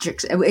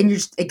Matrix, and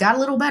it got a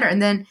little better.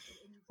 And then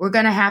we're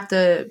going to have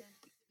to,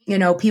 you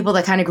know, people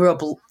that kind of grew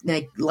up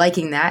like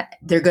liking that,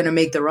 they're going to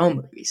make their own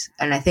movies.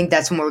 And I think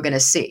that's when we're going to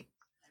see.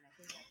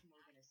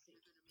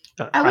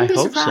 I wouldn't be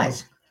surprised.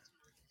 So,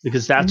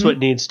 because that's what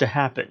needs to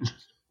happen.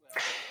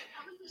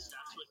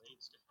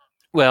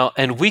 Well,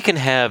 and we can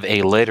have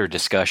a later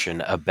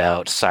discussion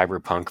about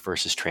cyberpunk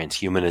versus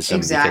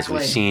transhumanism because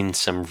we've seen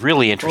some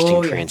really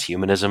interesting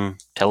transhumanism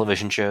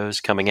television shows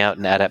coming out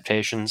and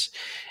adaptations.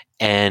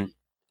 And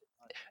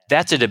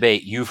that's a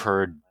debate you've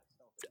heard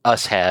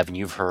us have, and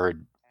you've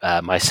heard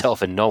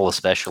myself and Noel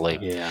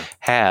especially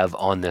have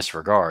on this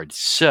regard.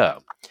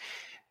 So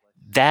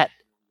that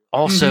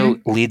also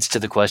leads to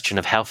the question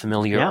of how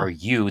familiar are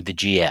you, the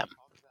GM?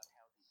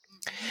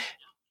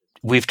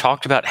 We've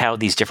talked about how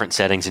these different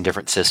settings and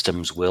different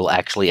systems will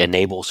actually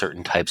enable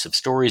certain types of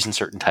stories and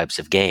certain types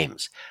of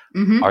games.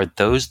 Are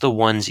those the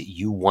ones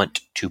you want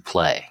to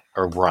play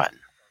or run?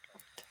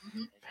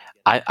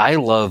 I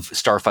love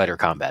starfighter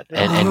combat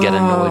and get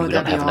annoyed we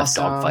don't have enough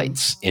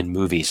dogfights in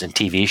movies and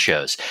TV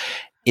shows.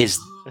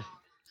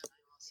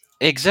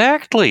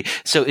 Exactly.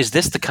 So is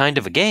this the kind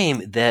of a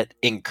game that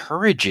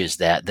encourages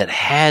that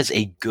has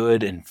a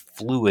good and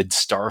fluid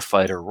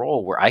starfighter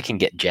role where I can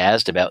get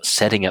jazzed about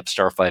setting up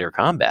starfighter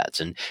combats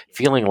and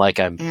feeling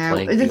like I'm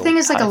playing the thing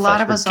is, like, a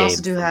lot of us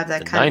also do have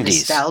that kind of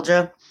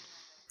nostalgia.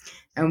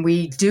 And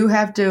we do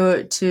have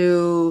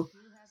to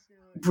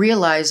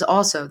realize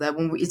also that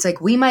when it's like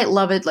we might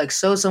love it like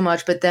so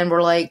much, but then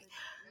we're like,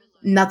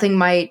 nothing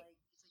might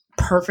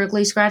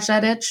perfectly scratch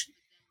that itch.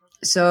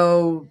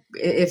 So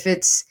if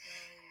it's,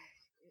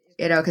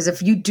 you know, because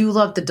if you do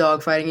love the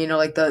dogfighting, you know,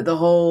 like the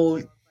whole,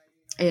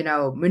 you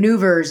know,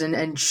 maneuvers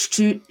and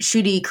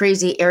shooty,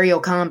 crazy aerial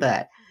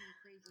combat,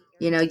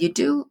 you know, you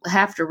do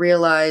have to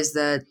realize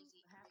that,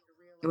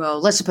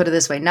 well, let's just put it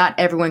this way. Not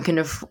everyone can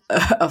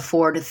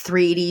afford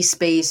 3D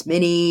space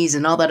minis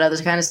and all that other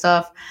kind of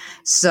stuff.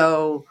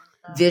 So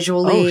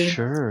visually. Oh,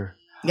 sure.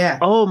 Yeah.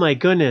 Oh, my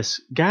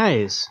goodness.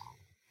 Guys,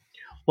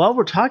 while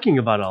we're talking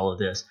about all of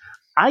this,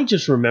 I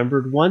just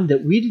remembered one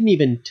that we didn't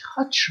even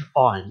touch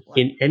on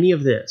in any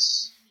of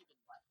this.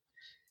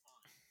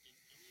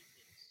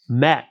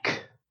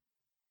 Mech.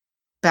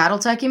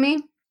 Battletech, you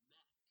mean?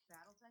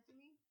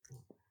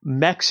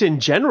 Mechs in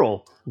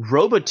general.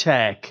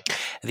 Robotech.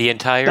 The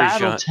entire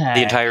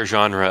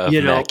genre of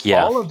mech,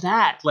 all of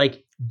that.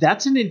 Like,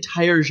 that's an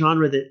entire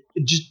genre that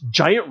just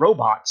giant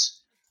robots.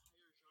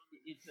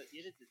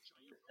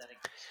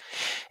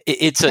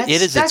 It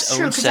is its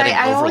own setting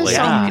overlay. I always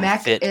saw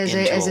mech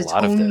as its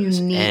own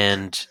unique,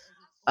 and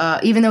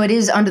even though it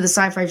is under the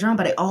sci-fi genre,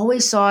 but I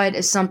always saw it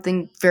as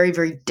something very,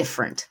 very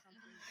different.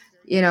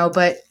 You know,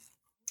 but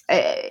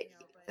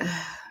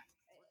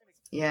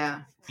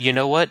yeah. You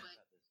know what?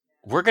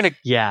 We're gonna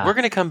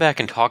come back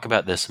and talk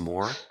about this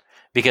more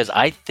because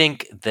I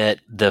think that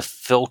the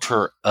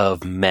filter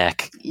of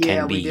mech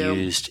can be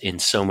used in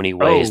so many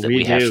ways that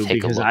we have to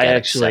take a look at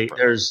it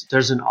separately.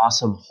 There's an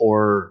awesome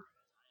horror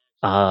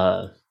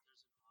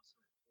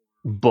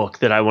book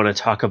that I want to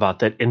talk about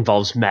that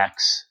involves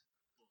mechs.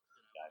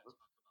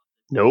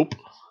 Nope.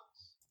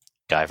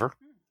 Diver?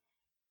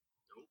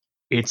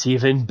 It's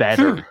even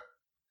better.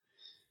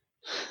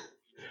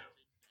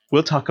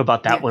 We'll talk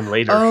about that one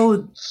later.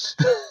 Oh.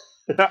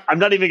 I'm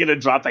not even going to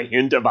drop a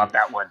hint about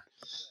that one.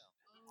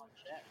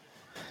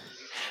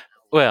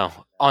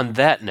 Well, on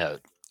that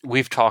note,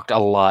 we've talked a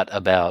lot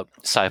about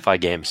sci-fi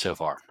games so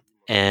far.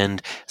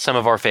 And some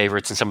of our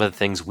favorites and some of the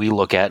things we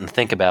look at and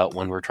think about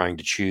when we're trying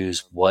to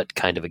choose what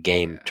kind of a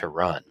game to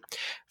run.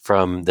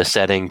 From the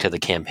setting to the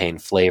campaign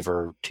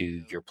flavor to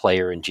your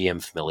player and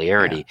GM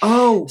familiarity. Yeah.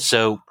 Oh.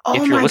 So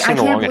if you're listening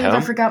along at home,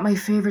 I forgot my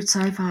favorite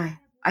sci-fi.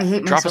 I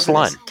hate myself. Drop us a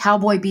line.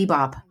 Cowboy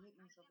Bebop.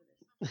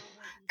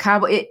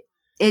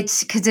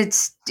 It's because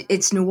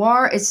it's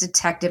noir, it's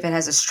detective, it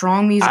has a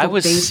strong musical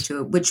base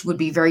to it, which would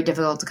be very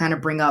difficult to kind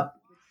of bring up.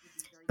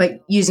 But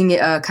using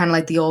it kind of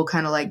like the old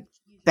kind of like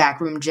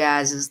backroom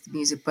jazz is the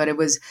music, but it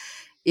was,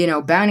 you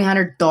know, bounty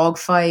hunter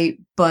dogfight,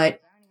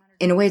 but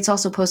in a way it's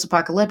also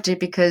post-apocalyptic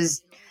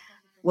because,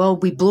 well,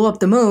 we blew up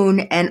the moon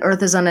and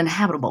Earth is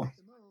uninhabitable.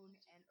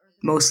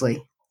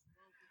 Mostly.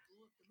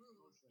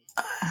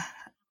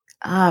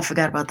 I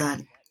forgot about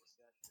that.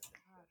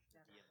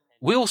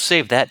 We'll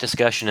save that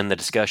discussion in the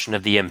discussion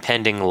of the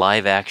impending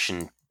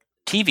live-action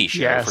TV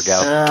show for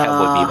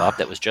Cowboy Bebop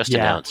that was just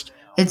announced.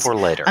 It's for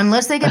later.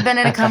 Unless they get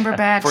Benedict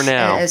Cumberbatch For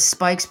now. as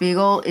Spike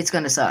Spiegel, it's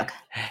going to suck.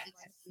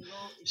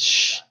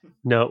 Shh.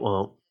 No, it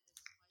won't.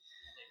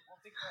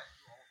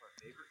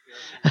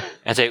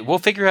 And say we'll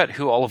figure out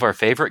who all of our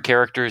favorite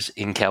characters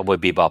in Cowboy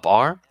Bebop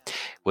are,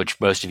 which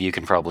most of you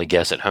can probably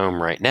guess at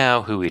home right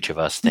now who each of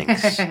us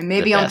thinks.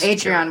 Maybe on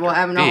Patreon we'll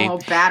have an all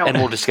battle, and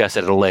we'll discuss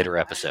it at a later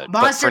episode.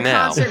 Monster but for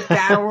now, Concert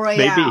Battle Royale.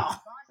 Maybe.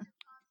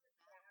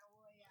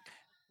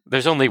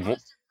 There's only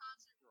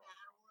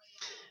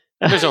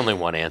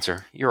one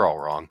answer. You're all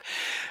wrong.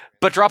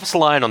 But drop us a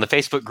line on the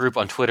Facebook group,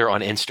 on Twitter,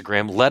 on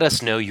Instagram. Let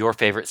us know your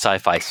favorite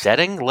sci-fi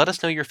setting. Let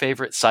us know your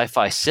favorite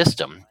sci-fi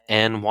system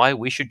and why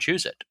we should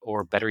choose it.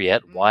 Or better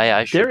yet, why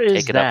I should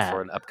take it up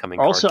for an upcoming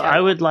also, card catalog.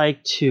 I would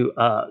like to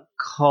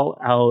call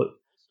out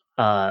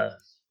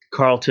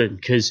Carlton,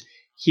 because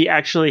he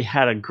actually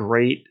had a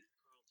great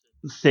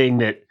thing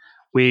that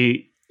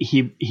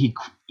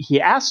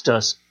he asked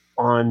us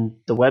on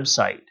the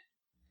website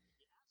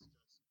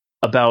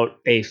about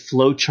a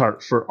flow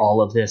chart for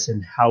all of this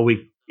and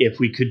if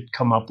we could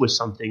come up with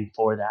something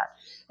for that.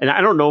 And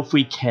I don't know if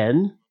we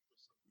can,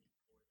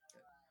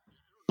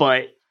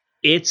 but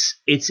it's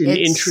an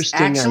interesting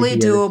actually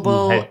idea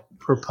doable. That he had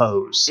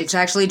proposed. It's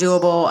actually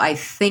doable. I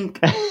think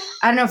I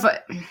don't know if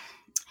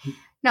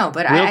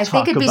I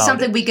think it'd be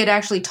something we could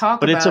actually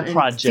talk about. But it's a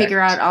project. And figure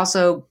out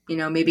also,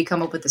 maybe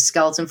come up with a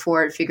skeleton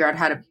for it, figure out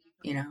how to,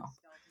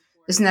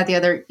 this and that, the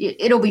other.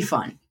 It'll be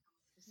fun.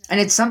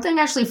 And it's something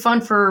actually fun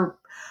for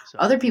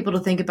other people to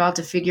think about,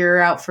 to figure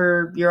out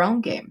for your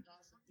own game.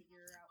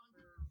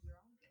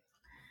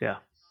 Yeah.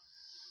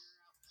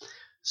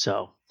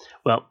 So,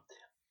 well,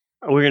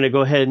 we're going to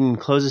go ahead and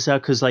close this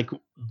out because, like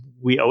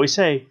we always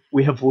say,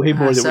 we have way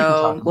more that we can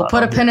talk about. So we'll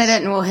put a pin in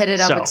it and we'll hit it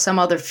up at some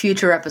other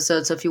future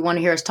episode. So if you want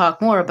to hear us talk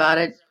more about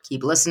it,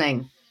 keep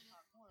listening.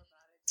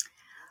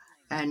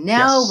 And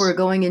now we're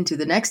going into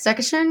the next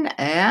section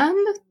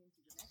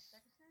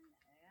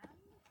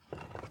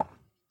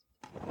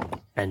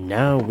And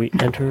now we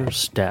enter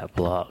Stat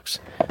Blocks.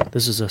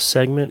 This is a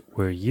segment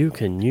where you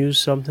can use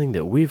something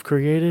that we've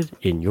created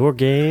in your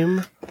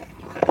game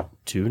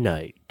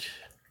tonight.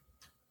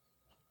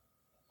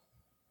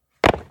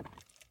 All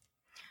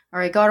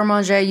right,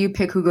 Garde-Manger, you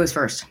pick who goes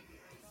first.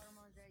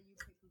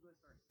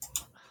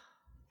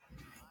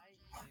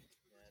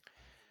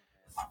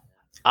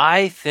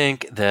 I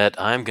think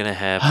that I'm going to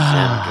have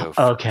Zen go first.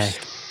 Okay.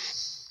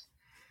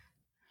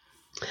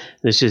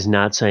 This is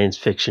not science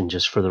fiction,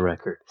 just for the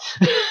record.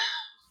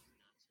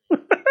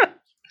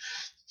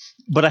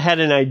 But I had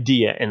an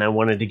idea, and I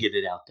wanted to get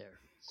it out there.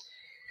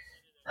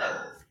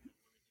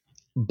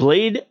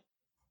 Blade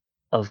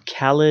of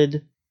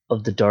Khalid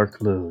of the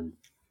Dark Moon.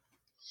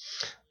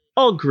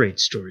 All great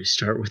stories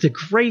start with a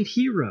great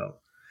hero,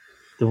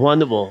 the one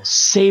that will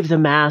save the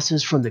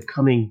masses from the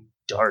coming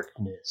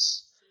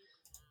darkness.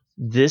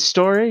 This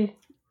story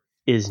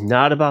is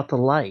not about the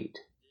light,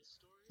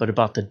 but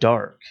about the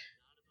dark,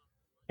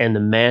 and the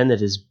man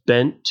that is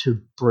bent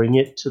to bring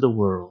it to the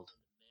world.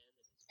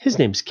 His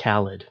name's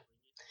Khalid,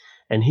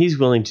 and he's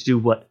willing to do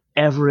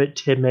whatever it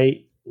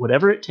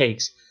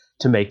takes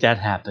to make that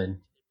happen.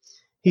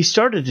 He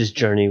started his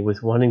journey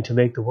with wanting to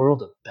make the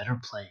world a better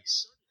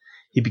place.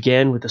 He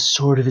began with the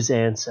sword of his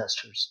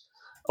ancestors,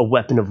 a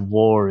weapon of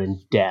war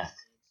and death.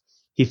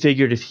 He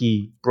figured if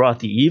he brought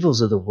the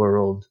evils of the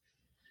world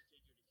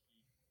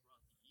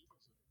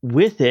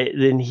with it,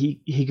 then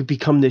he could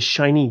become this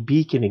shining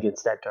beacon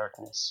against that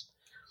darkness.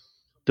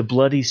 The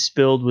blood he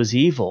spilled was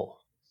evil,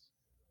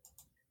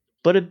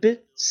 but a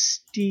bit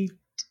seeped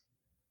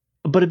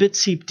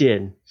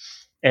in,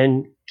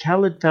 and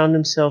Khalid found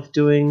himself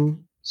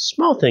doing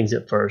small things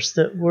at first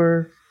that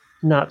were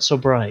not so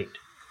bright.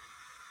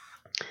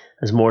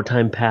 As more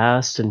time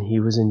passed and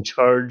he was in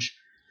charge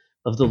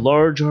of the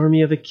large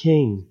army of a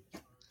king,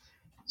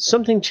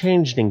 something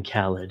changed in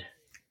Khalid,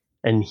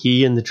 and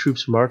he and the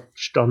troops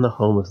marched on the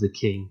home of the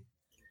king.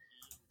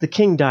 The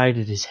king died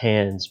at his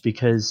hands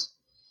because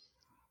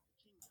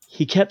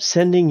he kept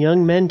sending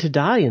young men to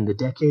die in the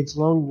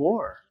decades-long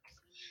war.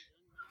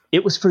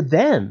 It was for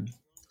them.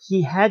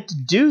 He had to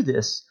do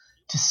this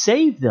to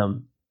save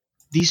them,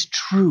 these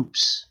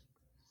troops.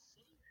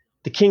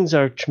 The king's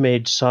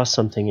archmage saw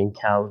something in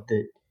Khalid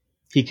that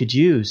he could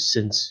use,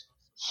 since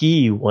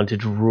he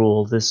wanted to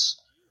rule this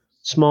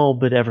small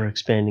but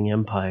ever-expanding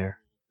empire.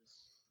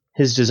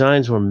 His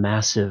designs were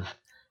massive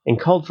and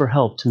called for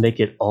help to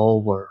make it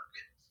all work.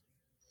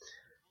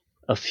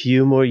 A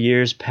few more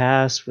years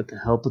passed with the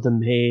help of the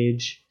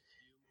mage.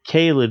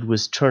 Khalid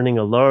was turning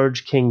a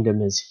large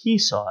kingdom as he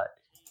saw it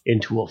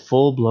into a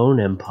full-blown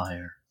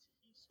empire.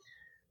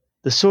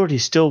 The sword he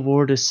still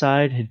wore at his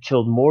side had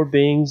killed more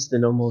beings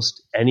than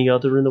almost any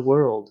other in the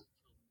world.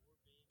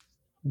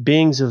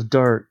 Beings of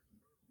dark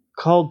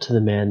called to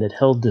the man that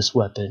held this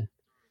weapon,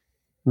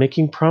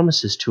 making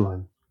promises to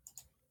him.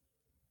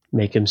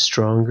 Make him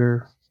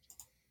stronger,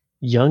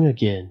 young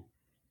again.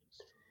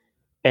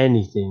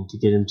 Anything to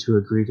get him to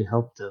agree to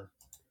help them.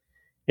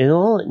 And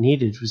all it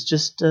needed was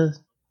just a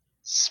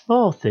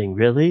small thing,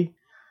 really.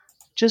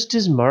 Just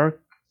his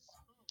mark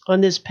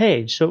on this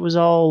page, so it was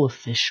all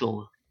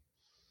official.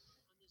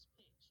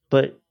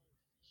 But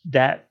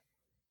that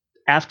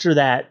after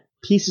that,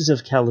 pieces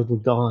of Khaled were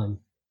gone.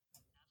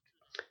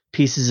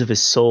 Pieces of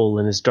his soul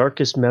and his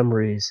darkest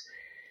memories.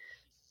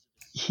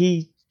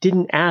 He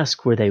didn't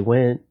ask where they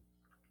went,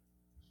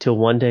 till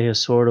one day a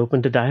sword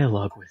opened a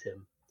dialogue with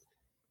him,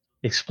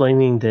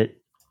 explaining that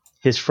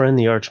his friend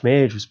the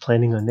Archmage was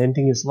planning on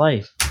ending his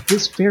life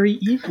this very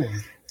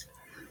evening.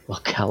 Well,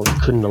 Khaled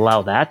couldn't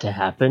allow that to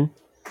happen,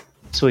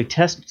 so he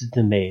tested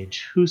the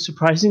mage, who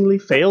surprisingly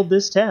failed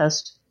this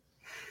test,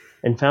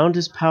 and found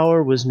his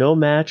power was no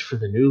match for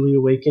the newly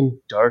awakened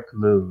Dark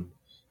Moon,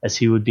 as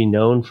he would be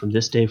known from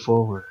this day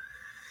forward.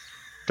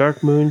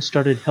 Dark Moon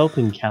started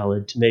helping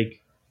Khaled to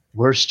make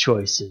worse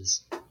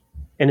choices,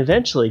 and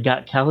eventually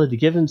got Khaled to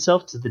give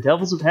himself to the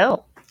devils of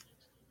hell,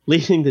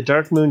 leaving the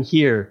Dark Moon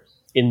here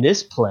in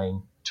this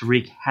plane to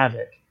wreak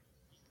havoc.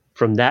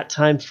 From that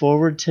time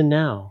forward to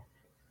now.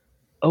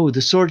 Oh,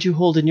 the sword you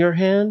hold in your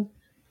hand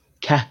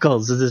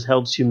cackles as it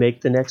helps you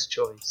make the next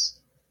choice.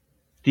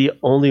 The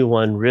only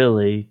one,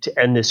 really, to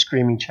end this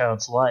screaming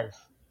child's life.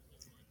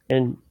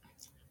 And,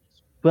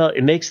 well,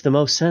 it makes the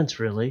most sense,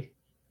 really.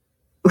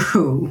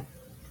 Ooh.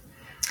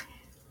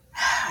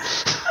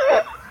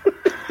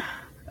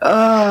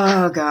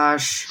 Oh,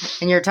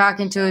 gosh. And you're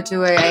talking to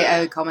I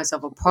would call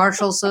myself a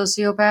partial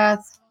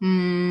sociopath?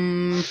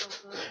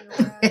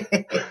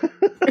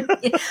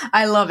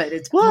 I love it.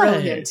 It's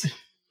brilliant.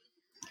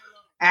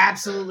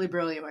 Absolutely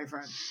brilliant, my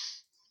friend.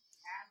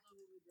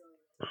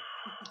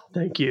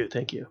 Thank you.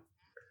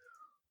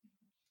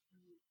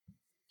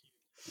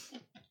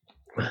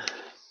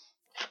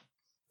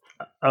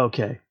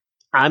 Okay.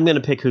 I'm going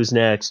to pick who's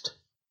next.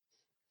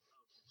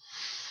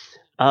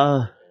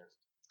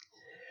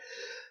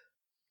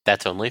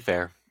 That's only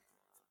fair.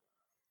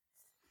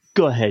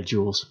 Go ahead,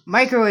 Jules.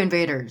 Micro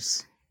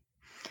invaders.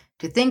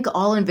 To think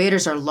all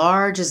invaders are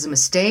large is a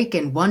mistake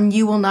and one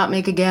you will not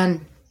make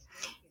again.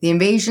 The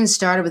invasion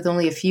started with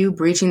only a few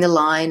breaching the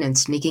line and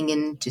sneaking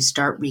in to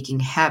start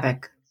wreaking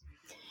havoc.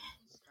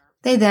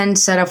 They then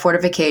set up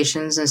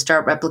fortifications and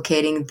start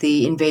replicating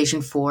the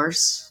invasion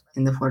force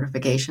in the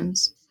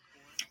fortifications.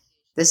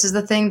 This is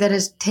the thing that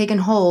has taken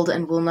hold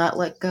and will not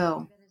let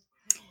go.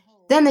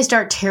 Then they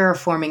start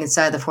terraforming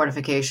inside the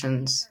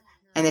fortifications,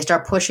 and they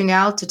start pushing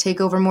out to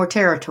take over more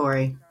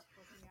territory.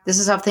 This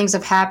is how things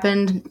have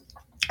happened.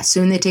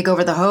 Soon they take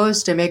over the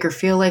host and make her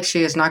feel like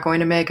she is not going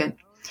to make it.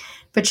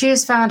 But she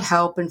has found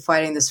help in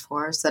fighting this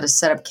force that has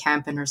set up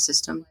camp in her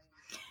system.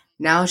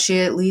 Now she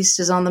at least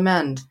is on the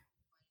mend.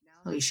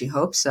 At least she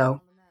hopes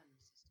so.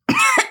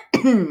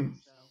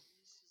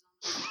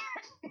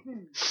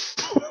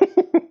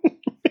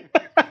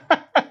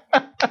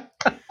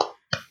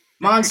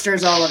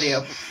 Monsters, all of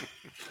you.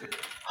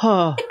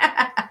 Huh.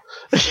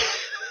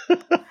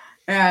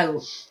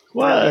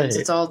 What?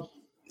 It's all...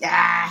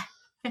 Ah.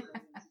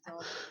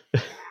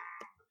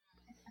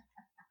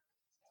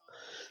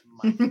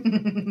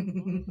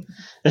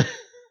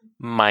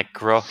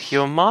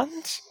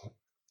 Microhumans?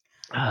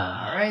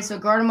 All right, so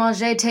Garde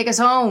Manger, take us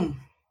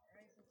home.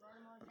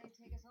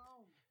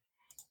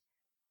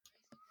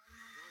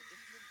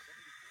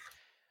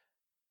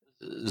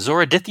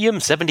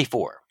 Zoradithium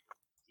 74.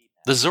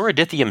 The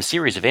Zoradithium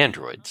series of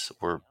androids,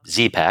 or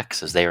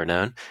Z-Packs as they are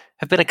known,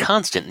 have been a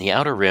constant in the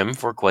Outer Rim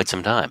for quite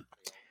some time.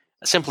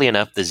 Simply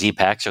enough, the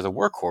Z-Packs are the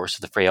workhorse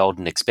of the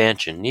Freyalden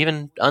expansion,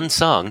 even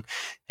unsung,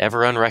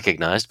 ever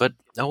unrecognized, but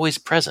always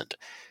present.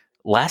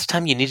 Last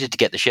time you needed to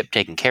get the ship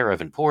taken care of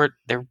in port,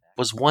 there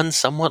was one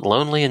somewhat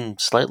lonely and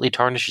slightly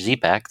tarnished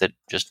Z-Pack that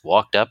just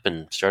walked up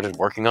and started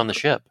working on the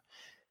ship.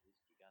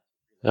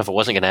 If it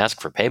wasn't going to ask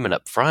for payment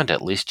up front,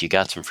 at least you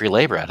got some free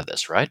labor out of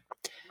this, right?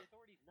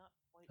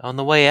 On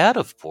the way out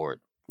of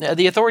port,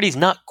 the authority's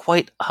not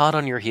quite hot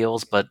on your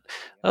heels, but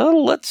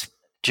let's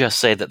just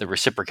say that the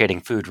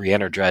reciprocating food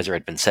re-energizer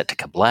had been set to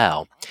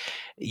kablow.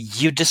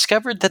 You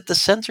discovered that the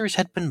sensors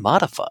had been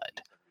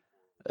modified.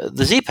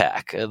 The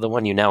Z-Pack, the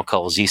one you now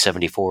call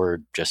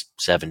Z74, just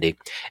 70,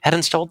 had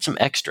installed some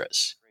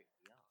extras,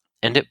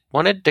 and it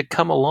wanted to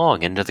come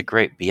along into the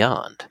great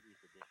beyond.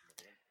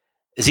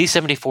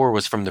 Z74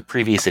 was from the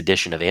previous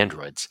edition of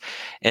androids,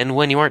 and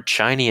when you aren't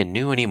shiny and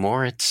new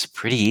anymore, it's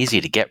pretty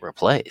easy to get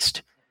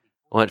replaced.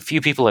 What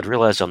few people had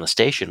realized on the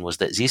station was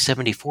that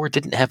Z74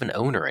 didn't have an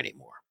owner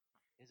anymore.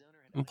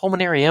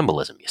 Pulmonary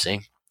embolism, you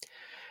see.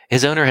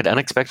 His owner had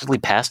unexpectedly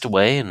passed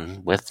away,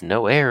 and with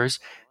no heirs,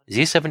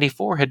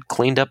 Z74 had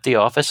cleaned up the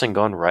office and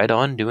gone right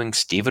on doing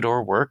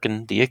stevedore work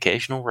and the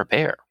occasional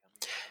repair.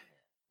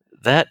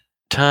 That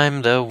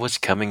time, though, was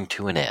coming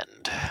to an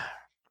end.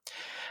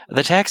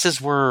 The taxes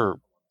were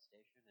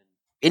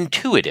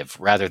intuitive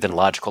rather than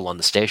logical on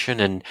the station,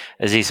 and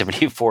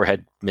Z74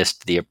 had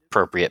missed the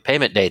appropriate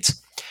payment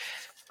dates.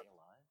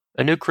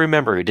 A new crew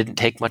member who didn't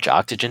take much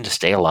oxygen to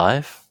stay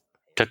alive,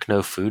 took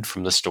no food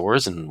from the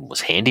stores, and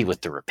was handy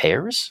with the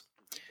repairs?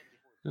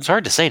 It's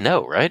hard to say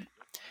no, right?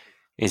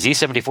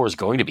 Z74 is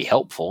going to be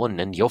helpful,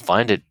 and you'll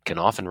find it can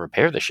often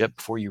repair the ship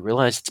before you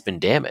realize it's been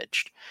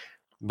damaged.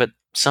 But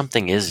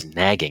something is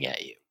nagging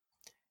at you.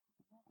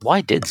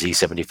 Why did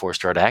Z74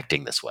 start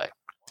acting this way?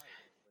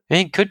 I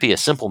mean, it could be a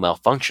simple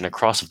malfunction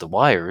across of the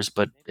wires,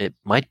 but it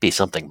might be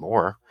something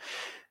more.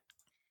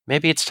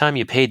 Maybe it's time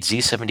you paid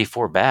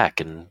Z74 back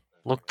and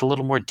looked a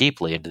little more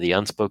deeply into the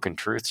unspoken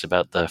truths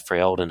about the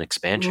Freelden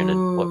expansion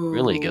and what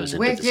really goes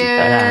into the Z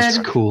That's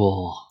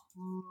cool.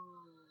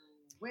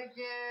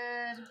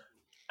 Wicked.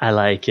 I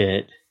like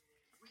it.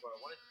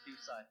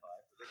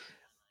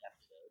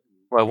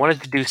 Well, I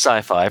wanted to do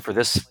sci-fi for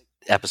this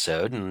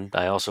episode, and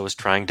I also was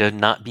trying to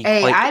not be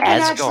Hey, quite I've been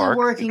as actually dark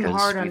working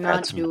because hard on we've had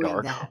not some doing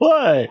dark that.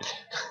 What?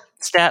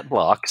 stat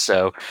block.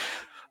 So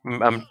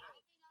I'm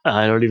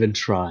I don't even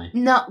try.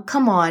 No,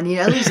 come on. You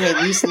know, at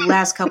least the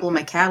last couple of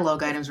my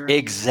catalog items were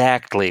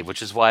exactly,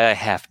 which is why I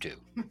have to.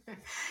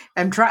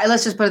 I'm trying.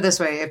 Let's just put it this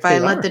way: if I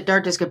let the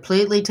darkness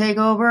completely take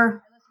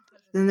over,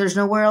 then there's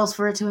nowhere else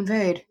for it to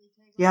invade.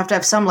 You have to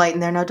have some light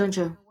in there now, don't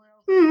you?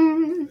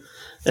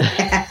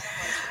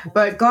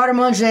 But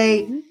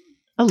garde-manger,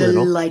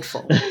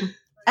 delightful.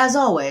 As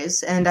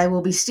always, and I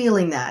will be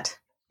stealing that.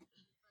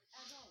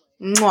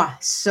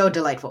 Mwah, so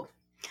delightful.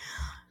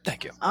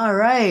 Thank you. All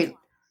right.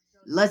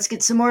 Let's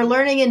get some more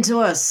learning into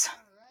us.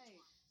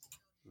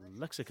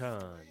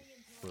 Lexicon,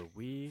 where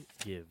we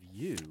give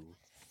you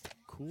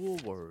cool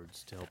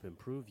words to help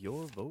improve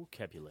your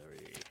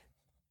vocabulary.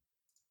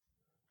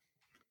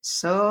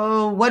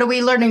 So, what are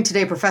we learning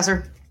today,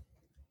 Professor?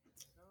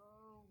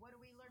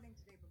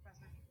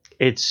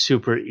 It's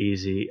super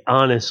easy.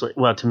 Honestly,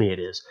 well, to me it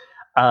is.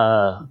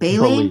 Baleen?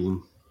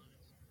 Baleen.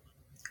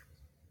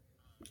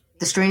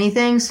 The strainy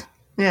things?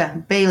 Yeah,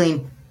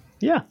 baleen.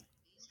 Yeah.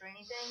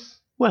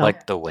 Well,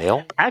 Like the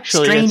whale?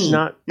 actually, Strainy, it's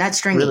not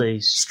stringy. really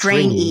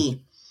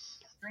Strainy.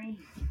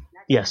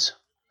 Yes,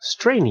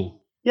 strainy.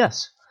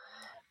 Yes.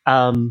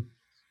 The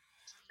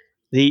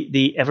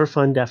ever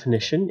fun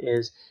definition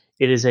is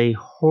it is a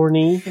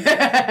horny.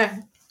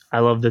 I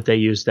love that they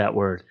use that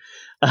word.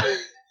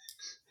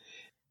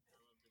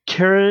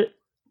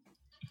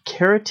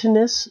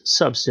 Keratinous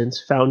substance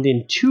found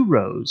in 2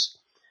 rows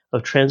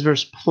of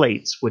transverse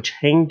plates which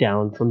hang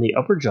down from the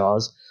upper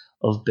jaws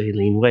of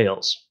baleen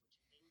whales.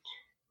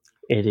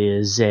 It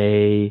is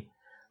a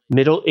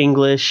Middle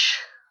English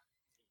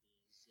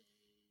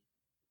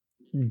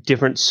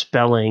different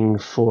spelling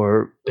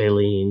for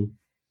baleen,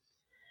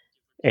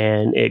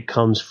 and it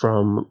comes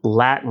from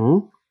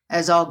Latin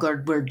As all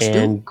good words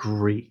and do.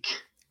 Greek.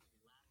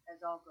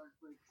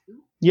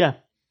 Yeah,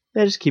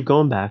 they just keep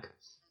going back.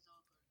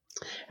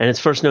 And its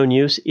first known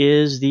use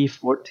is the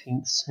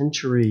 14th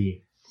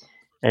century,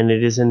 and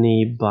it is in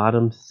the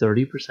bottom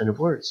 30% of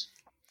words.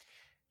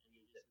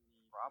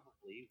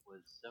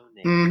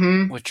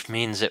 Mm-hmm. Which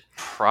means it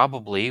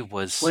probably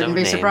was Wouldn't so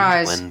be named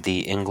surprised. when the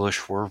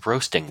English were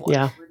roasting one.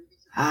 Yeah.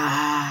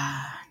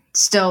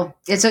 Still,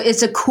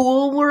 it's a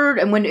cool word,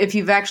 and if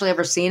you've actually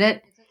ever seen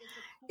it,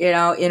 you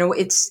know,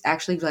 it's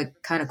actually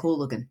like kind of cool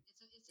looking.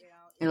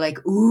 You're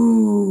like,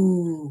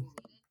 ooh.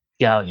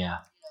 Yeah, yeah.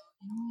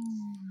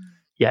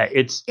 Yeah,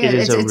 it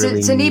is a really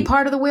it's a neat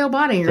part of the whale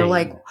body. You're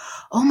like,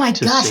 oh my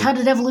gosh, see. how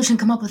did evolution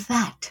come up with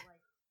that?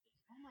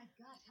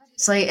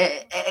 It's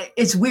like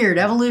it's weird.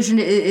 Evolution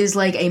is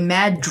like a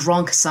mad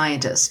drunk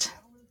scientist.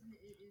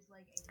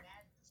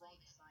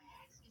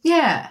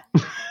 Yeah,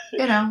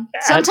 you know,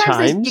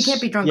 sometimes you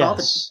can't be drunk all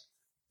the time.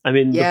 I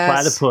mean, the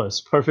platypus,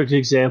 perfect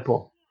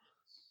example.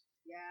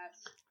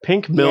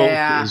 Pink milk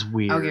is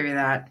weird. I'll give you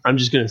that. I'm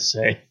just gonna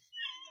say.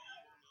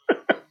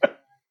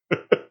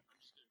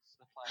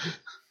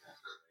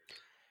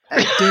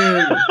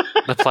 Dude.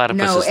 The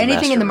platypus is the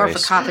anything in the master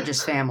race.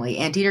 Morphophagus family.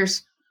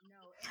 Anteaters?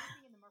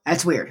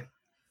 That's weird.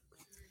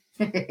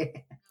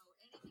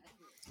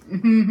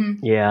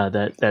 Yeah,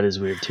 that is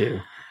weird too.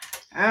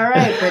 All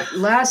right, but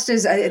last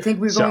is, I think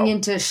we're going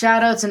into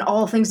shout-outs and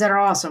all things that are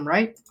awesome,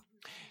 right?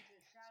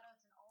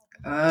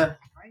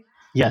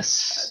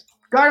 Yes.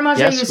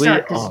 Garde-manger, you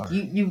start, because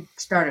you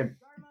started.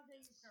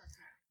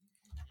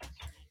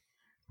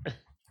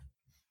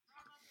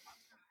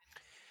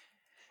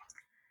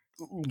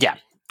 Yeah.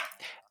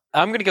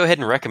 I'm going to go ahead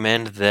and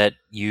recommend that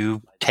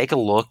you take a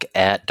look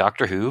at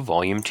Doctor Who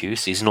Volume 2,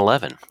 Season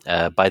 11.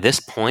 By this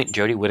point,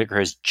 Jodie Whittaker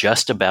has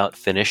just about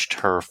finished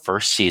her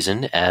first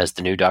season as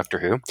the new Doctor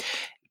Who,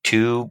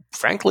 to,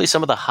 frankly,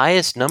 some of the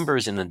highest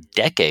numbers in a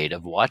decade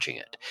of watching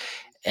it.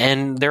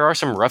 And there are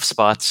some rough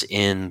spots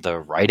in the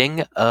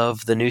writing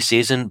of the new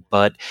season,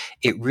 but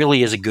it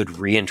really is a good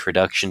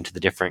reintroduction to the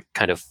different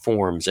kind of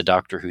forms a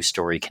Doctor Who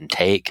story can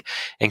take,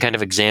 and kind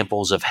of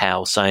examples of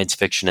how science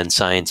fiction and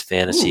science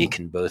fantasy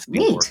can both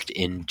be worked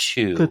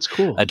into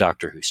a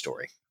Doctor Who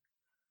story.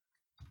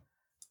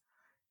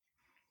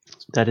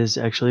 That is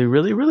actually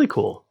really, really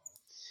cool.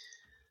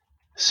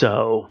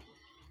 So,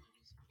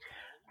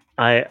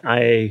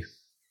 I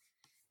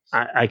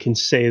can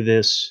say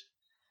this,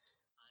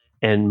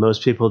 and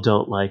most people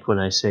don't like when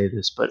I say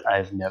this, but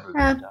I've never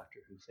been a Doctor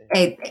Who fan.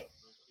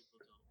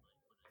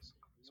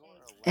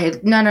 Hey,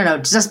 no,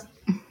 just.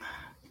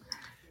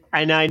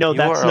 And I know you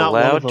that's are not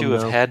allowed one of them, to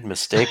have had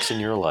mistakes in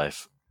your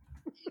life.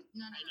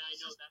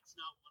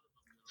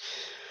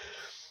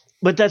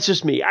 But that's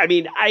just me. I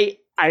mean, I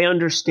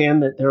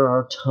understand that there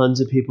are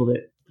tons of people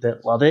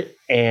that love it,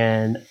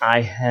 and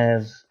I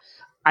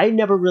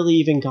never really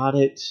even got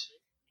it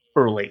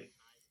early.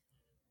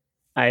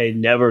 I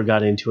never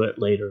got into it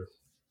later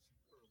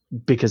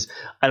because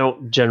I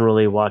don't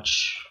generally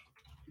watch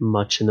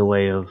much in the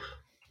way of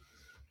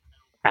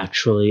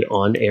actually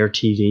on air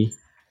TV.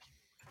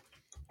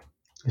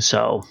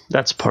 So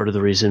that's part of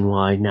the reason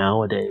why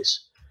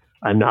nowadays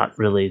I'm not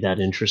really that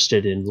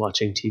interested in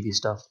watching TV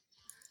stuff.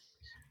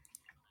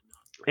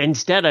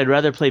 Instead, I'd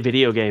rather play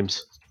video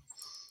games,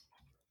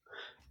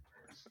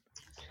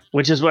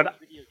 which is what.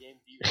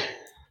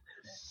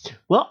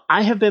 Well,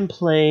 I have been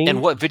playing.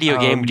 And what video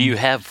game do you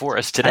have for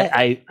us today?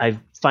 I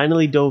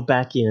finally dove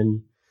back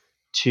in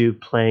to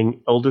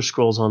playing Elder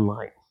Scrolls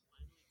Online.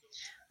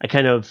 I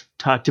kind of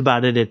talked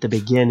about it at the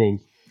beginning.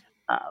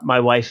 My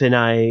wife and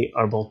I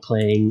are both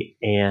playing,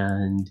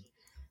 and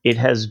it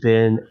has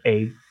been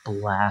a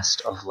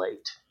blast of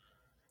late.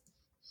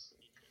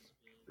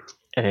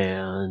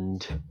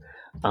 And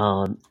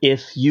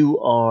if you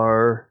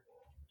are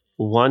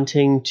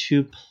wanting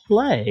to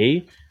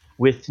play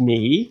with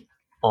me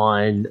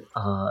on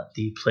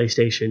the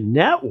PlayStation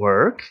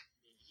Network,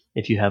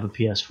 if you have a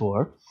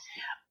PS4,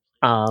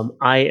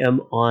 I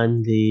am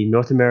on the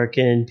North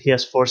American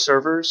PS4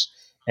 servers,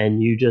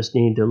 and you just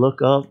need to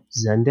look up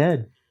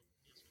Zended.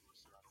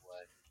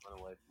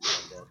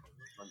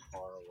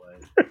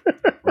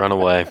 Run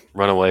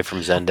away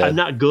from Zended. I'm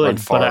not good,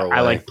 but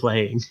I like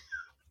playing.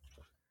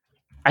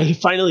 I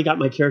finally got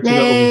my character to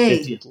over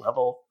 50th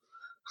level,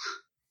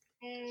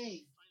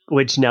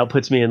 which now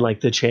puts me in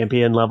like the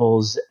champion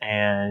levels,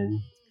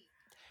 and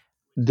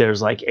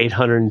there's like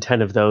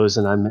 810 of those,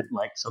 and I'm at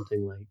like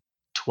something like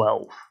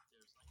 12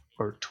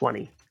 or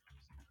 20.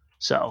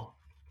 So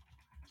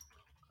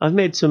I've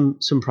made some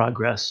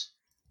progress.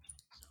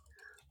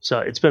 So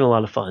it's been a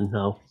lot of fun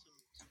though.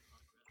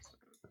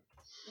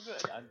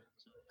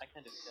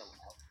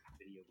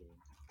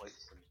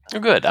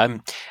 Good.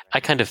 I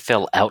kind of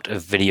fell out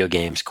of video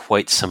games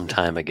quite some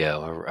time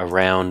ago.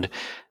 Around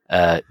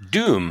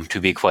Doom, to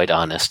be quite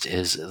honest,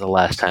 is the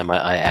last time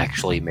I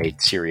actually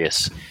made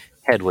serious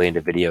headway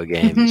into video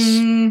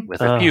games,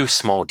 with a few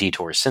small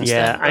detours since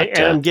then.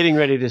 Yeah, I'm getting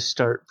ready to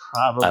start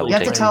probably. You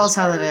have to tell us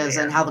how it is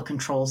and how the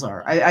controls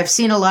are. I've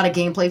seen a lot of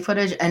gameplay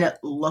footage, and it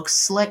looks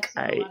slick.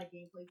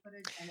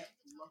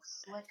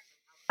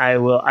 I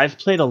will. I've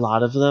played a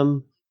lot of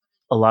them,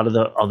 a lot of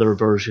the other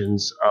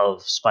versions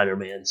of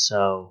Spider-Man,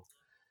 so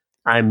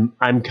I'm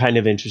kind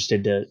of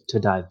interested to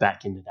dive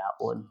back into that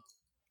one.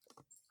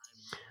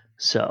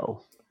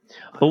 So,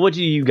 but what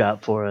do you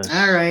got for us?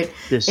 All right.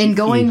 In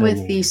going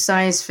with the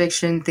science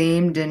fiction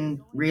themed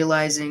and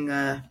realizing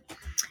I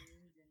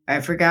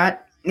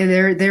forgot,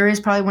 there is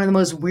probably one of the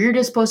most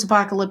weirdest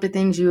post-apocalyptic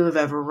things you have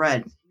ever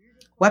read.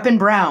 Weapon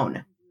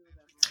Brown.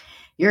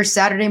 Your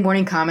Saturday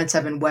morning comments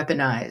have been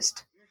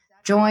weaponized.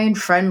 Join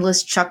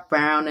friendless Chuck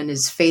Brown and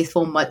his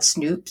faithful mutt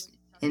Snoops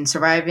in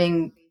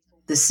surviving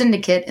the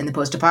Syndicate in the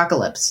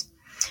post-apocalypse.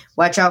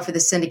 Watch out for the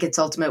Syndicate's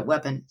ultimate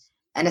weapon,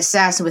 an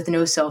assassin with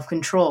no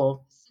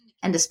self-control,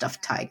 and a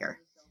stuffed tiger.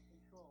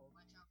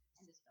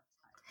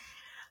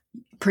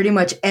 Pretty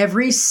much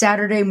every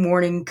Saturday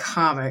morning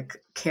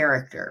comic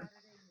character,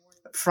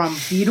 from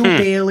Beetle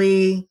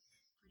Bailey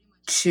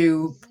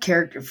to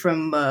character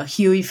from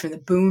Huey from the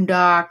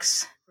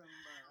Boondocks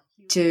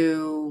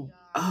to,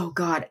 oh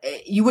God,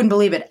 you wouldn't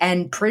believe it,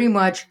 and pretty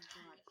much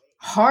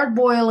hard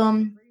boil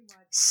them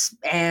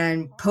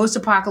and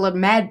post-apocalypse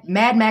Mad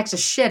Max the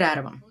shit out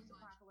of them.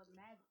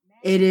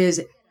 It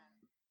is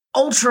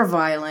ultra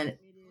violent,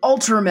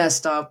 ultra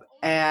messed up,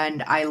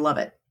 and I love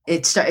it.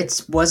 It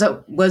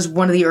was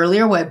one of the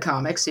earlier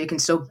webcomics, so you can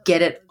still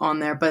get it on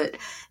there, but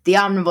the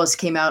omnibus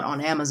came out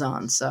on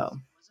Amazon, so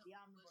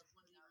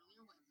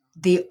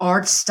the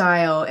art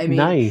style, I mean,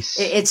 nice.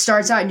 It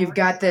starts out and you've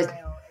got the...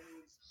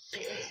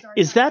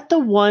 Is that the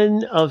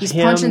one of he's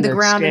him punching the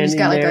ground and he's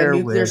got like a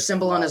nuclear with...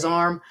 symbol on his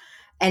arm,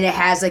 and it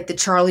has like the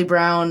Charlie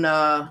Brown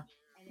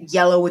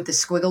yellow with the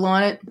squiggle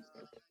on it?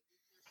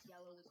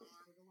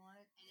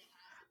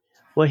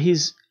 Well,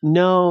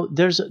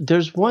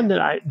 there's one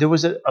that there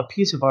was a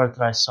piece of art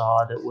that I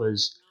saw that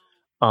was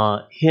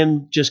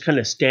him just kind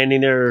of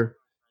standing there,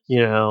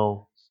 it's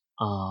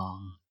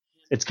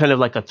kind of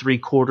like a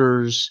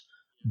 3/4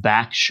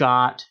 back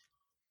shot,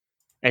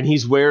 and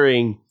he's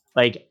wearing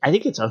like, I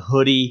think it's a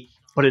hoodie,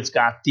 but it's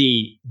got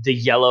the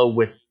yellow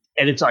with,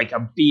 and it's like a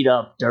beat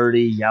up,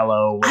 dirty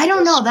yellow. I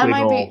don't know. That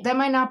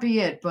might not be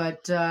it,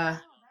 but.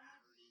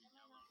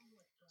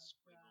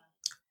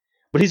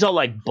 But he's all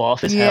like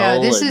buff as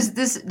hell. Yeah, he's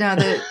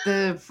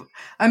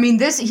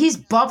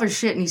buff as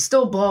shit and he's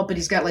still bald, but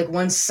he's got like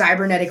one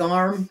cybernetic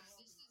arm.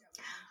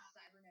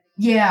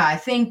 Yeah, I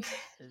think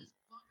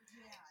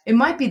it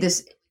might be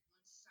this.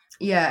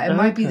 Yeah, it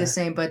might be the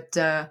same, but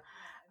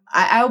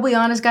I'll be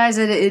honest, guys,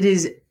 it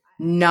is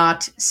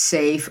not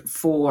safe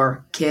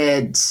for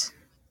kids.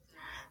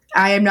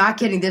 I am not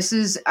kidding. This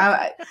is,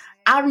 I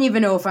don't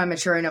even know if I'm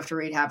mature enough to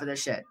read half of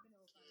this shit.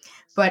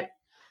 But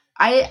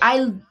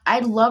I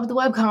loved the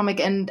webcomic,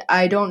 and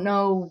I don't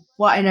know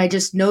why, and I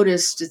just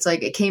noticed it's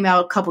like it came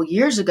out a couple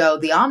years ago,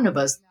 the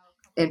omnibus,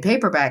 in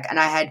paperback, and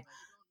I had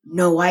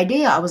no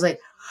idea. I was like,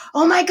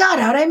 "Oh my god,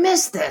 how'd I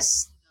miss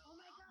this?"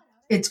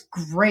 It's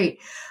great,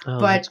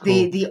 but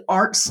cool. the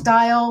art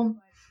style.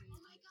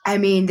 I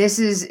mean,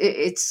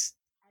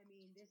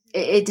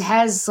 it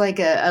has like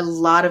a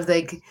lot of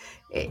like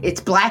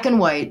it's black and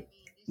white,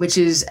 which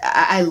is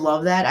I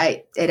love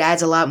that. It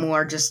adds a lot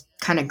more just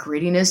kind of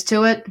grittiness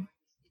to it.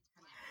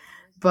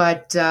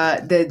 But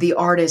the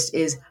artist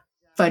is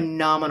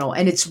phenomenal,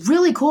 and it's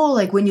really cool.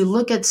 Like when you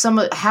look at some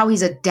of how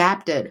he's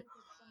adapted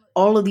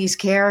all of these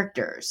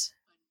characters,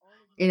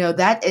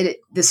 the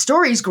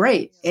story's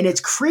great and it's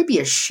creepy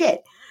as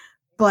shit.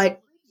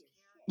 But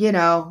you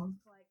know,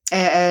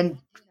 and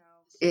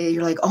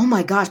you're like, oh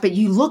my gosh! But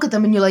you look at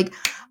them and you're like,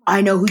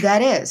 I know who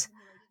that is.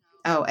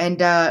 Oh, and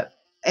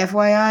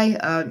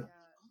FYI,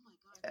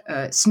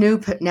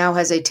 Snoop now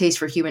has a taste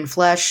for human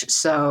flesh,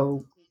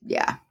 so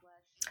yeah,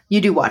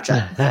 you do watch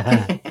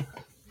it.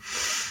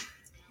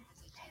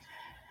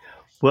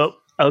 Well,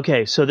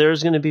 okay, so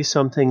there's going to be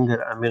something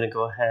that I'm going to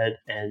go ahead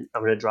and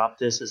I'm going to drop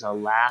this as a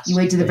last. You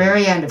wait to the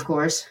very end, of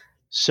course.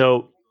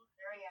 So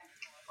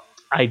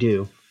I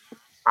do.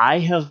 I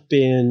have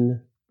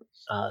been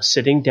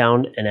sitting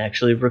down and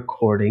actually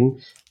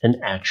recording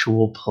an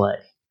actual play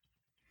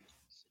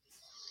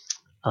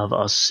of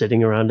us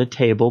sitting around a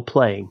table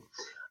playing.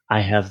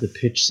 I have the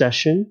pitch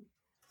session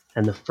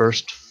and the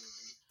first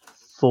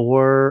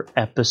 4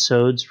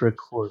 episodes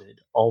recorded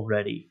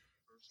already.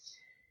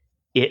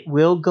 It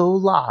will go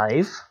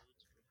live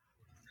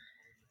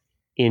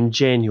in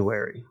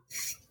January.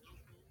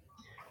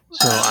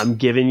 So I'm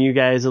giving you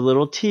guys a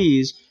little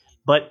tease,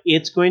 but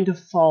it's going to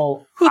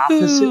fall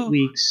opposite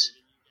weeks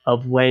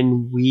of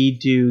when we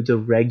do the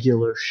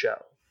regular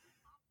show.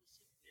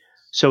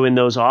 So in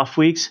those off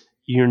weeks,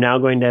 you're now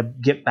going to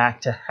get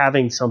back to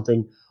having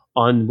something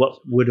on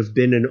what would have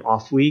been an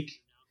off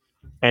week,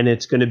 and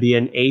it's going to be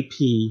an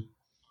AP,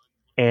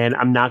 and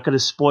I'm not going to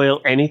spoil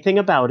anything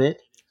about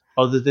it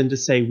other than to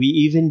say we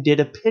even did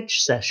a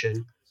pitch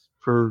session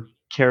for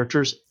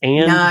characters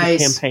and the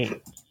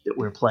campaign that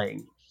we're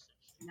playing.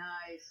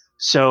 Nice.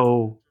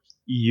 So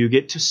you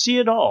get to see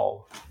it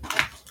all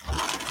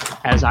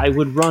as I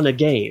would run a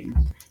game,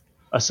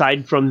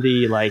 aside from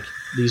the, like,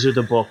 these are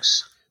the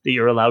books that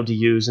you're allowed to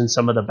use and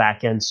some of the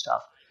back end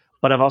stuff.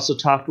 But I've also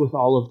talked with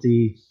all of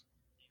the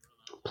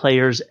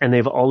players, and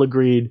they've all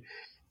agreed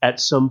at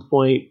some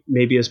point,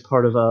 maybe as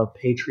part of a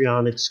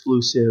Patreon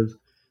exclusive,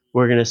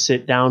 we're going to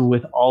sit down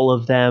with all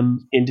of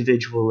them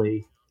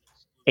individually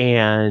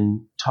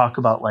and talk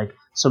about like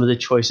some of the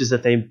choices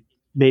that they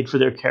made for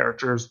their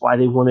characters, why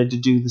they wanted to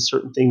do the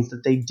certain things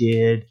that they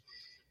did,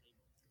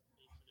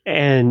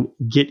 and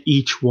get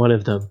each one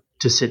of them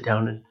to sit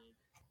down and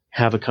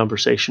have a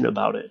conversation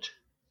about it.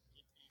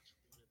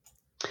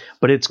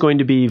 But it's going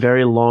to be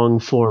very long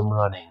form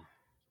running.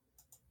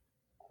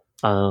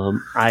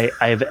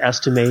 I've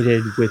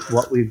estimated with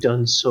what we've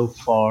done so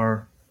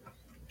far,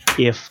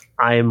 if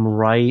I'm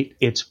right,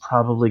 it's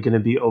probably going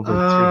to be over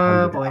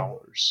 300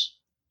 hours.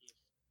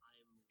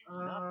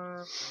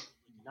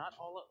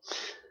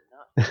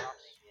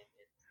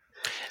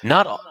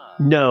 Not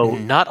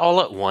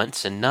all at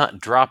once, and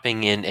not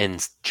dropping in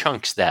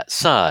chunks that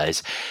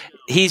size.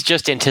 He's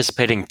just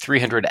anticipating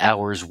 300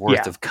 hours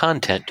worth of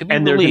content to be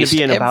released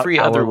every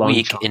other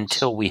week chunks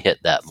until we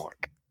hit that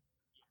mark.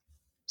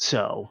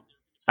 So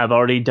I've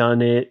already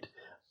done it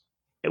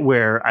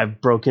where I've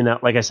broken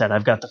out. Like I said,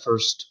 I've got the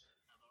first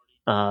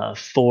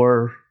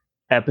 4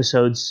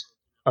 episodes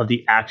of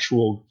the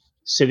actual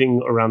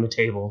sitting around the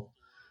table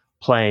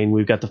playing.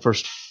 We've got the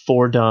first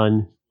 4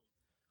 done,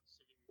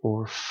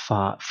 or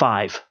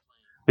 5.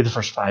 With the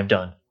first 5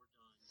 done,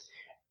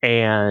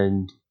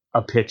 and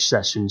a pitch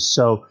session.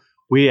 So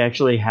we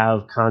actually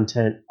have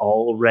content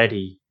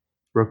already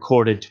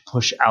recorded to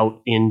push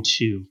out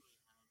into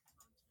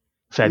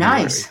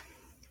February. Nice.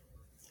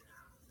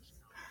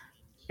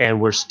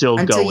 And we're still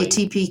until going.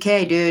 Until you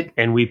TPK, dude.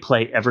 And we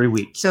play every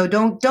week. So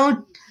don't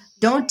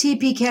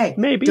TPK.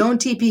 Maybe.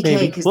 Don't TPK,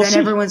 because then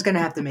everyone's going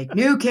to have to make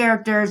new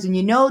characters, and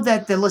you know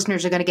that the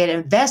listeners are going to get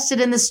invested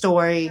in the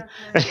story.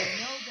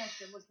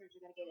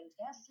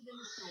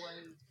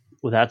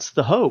 Well, that's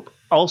the hope.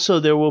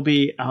 Also, there will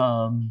be,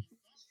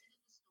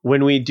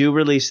 when we do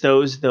release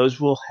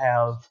those will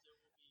have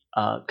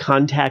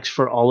contacts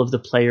for all of the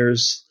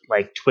players,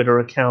 like Twitter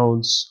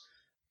accounts,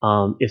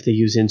 if they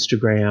use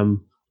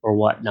Instagram or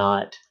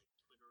whatnot.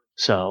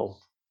 So,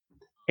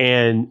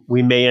 and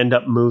we may end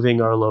up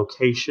moving our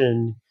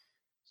location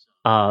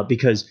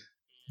because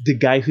the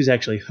guy who's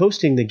actually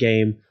hosting the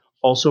game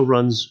also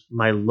runs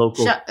my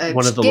local,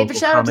 one of the local comic shops. Give a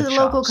shout out to the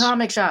local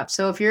comic shop.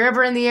 So if you're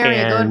ever in the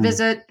area, go and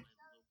visit.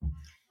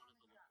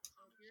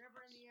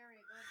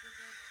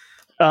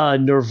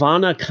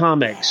 Nirvana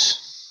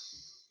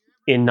Comics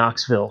in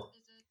Knoxville.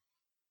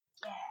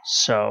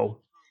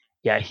 So,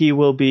 yeah, he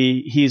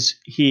is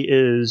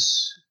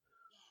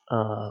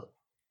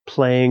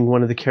playing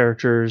one of the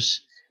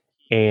characters,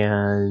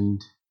 and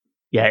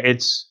yeah,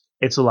 it's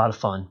a lot of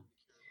fun.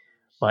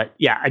 But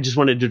yeah, I just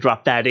wanted to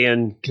drop that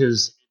in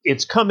because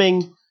it's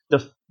coming.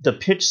 The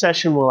pitch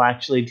session will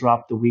actually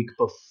drop the week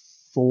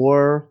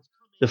before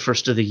the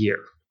first of the year.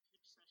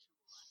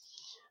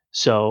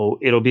 So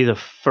it'll be the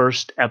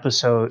first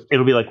episode.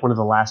 It'll be like one of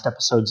the last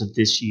episodes of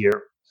this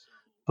year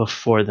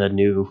before the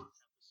new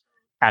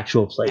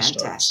actual play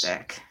starts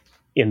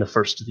in the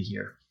first of the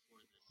year.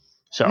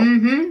 So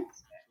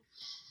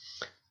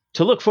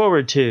to look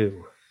forward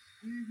to.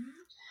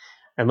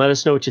 And let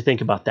us know what you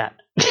think about that.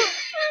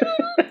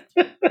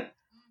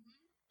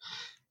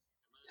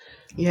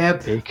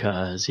 Yep.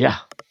 Because, yeah.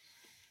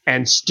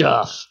 And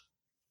stuff.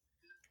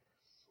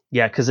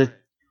 Yeah, because it...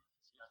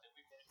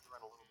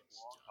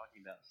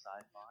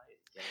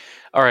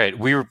 All right,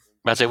 we've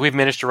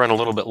managed to run a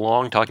little bit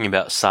long talking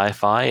about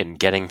sci-fi and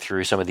getting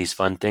through some of these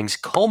fun things,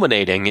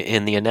 culminating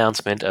in the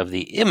announcement of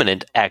the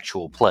imminent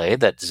actual play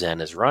that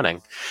Zen is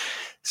running.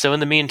 So in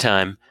the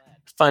meantime,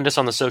 find us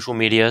on the social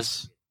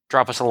medias.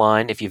 Drop us a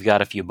line if you've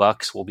got a few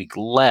bucks. We'll be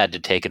glad to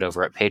take it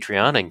over at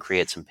Patreon and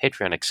create some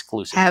Patreon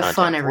exclusive content Have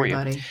fun, for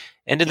everybody. you.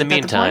 And in the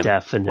meantime,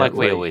 like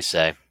we always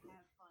say,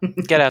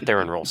 get out there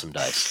and roll some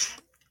dice.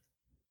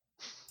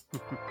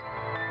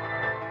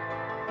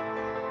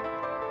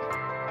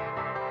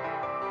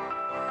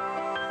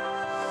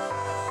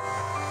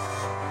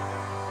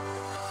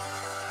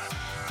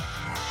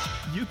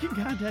 You can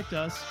contact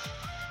us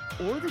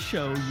or the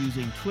show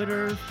using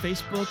Twitter,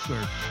 Facebook,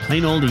 or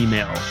plain old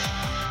email.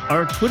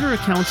 Our Twitter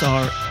accounts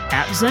are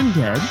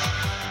 @ZenDead,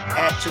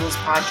 @Jules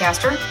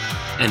Podcaster,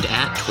 and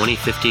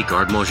 @2050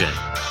 Gardmoget.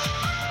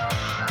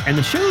 And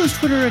the show's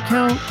Twitter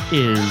account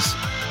is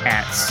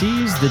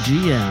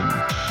 @SeizTheGM.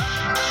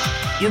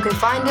 You can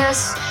find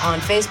us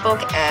on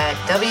Facebook at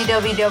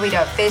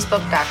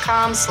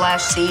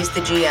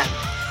www.facebook.com/SeizTheGM.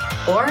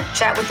 Or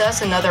chat with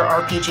us and other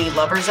RPG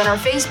lovers in our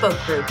Facebook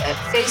group at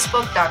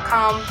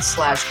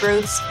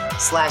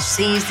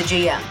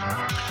facebook.com/groups/SeizTheGM.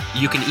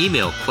 You can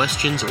email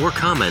questions or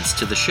comments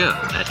to the show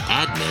at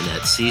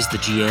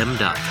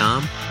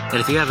admin@seizthegm.com.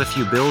 And if you have a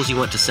few bills you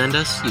want to send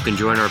us, you can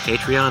join our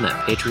Patreon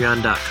at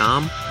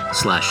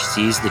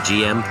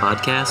patreon.com/SeizTheGM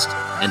podcast,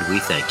 and we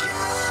thank you.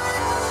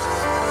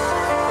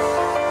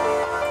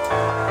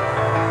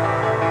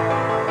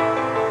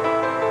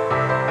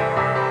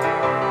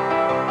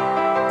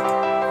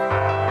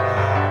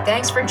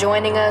 Thanks for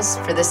joining us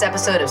for this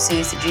episode of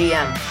Seize the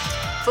GM.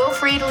 Feel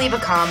free to leave a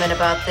comment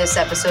about this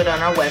episode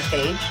on our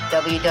webpage,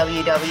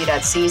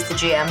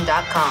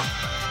 www.seizthegm.com.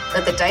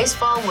 Let the dice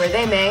fall where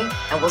they may,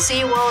 and we'll see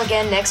you all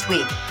again next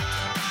week.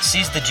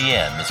 Seize the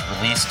GM is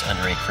released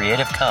under a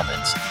Creative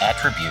Commons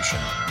Attribution,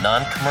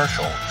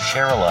 Non-Commercial,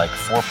 Share-alike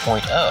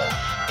 4.0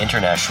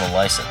 International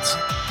License.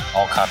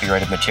 All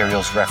copyrighted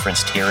materials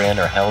referenced herein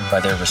are held by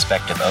their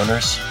respective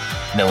owners.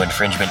 No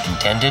infringement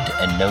intended,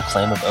 and no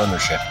claim of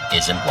ownership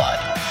is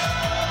implied.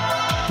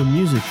 The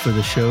music for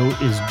the show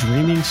is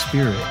Dreaming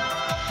Spirit,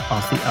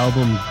 off the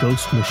album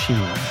Ghost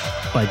Machine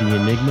by the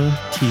Enigma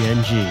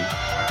TNG.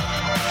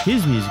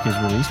 His music is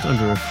released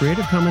under a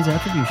Creative Commons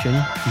Attribution,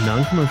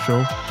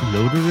 Non-Commercial,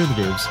 No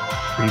Derivatives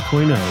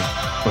 3.0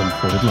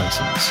 Unported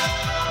license.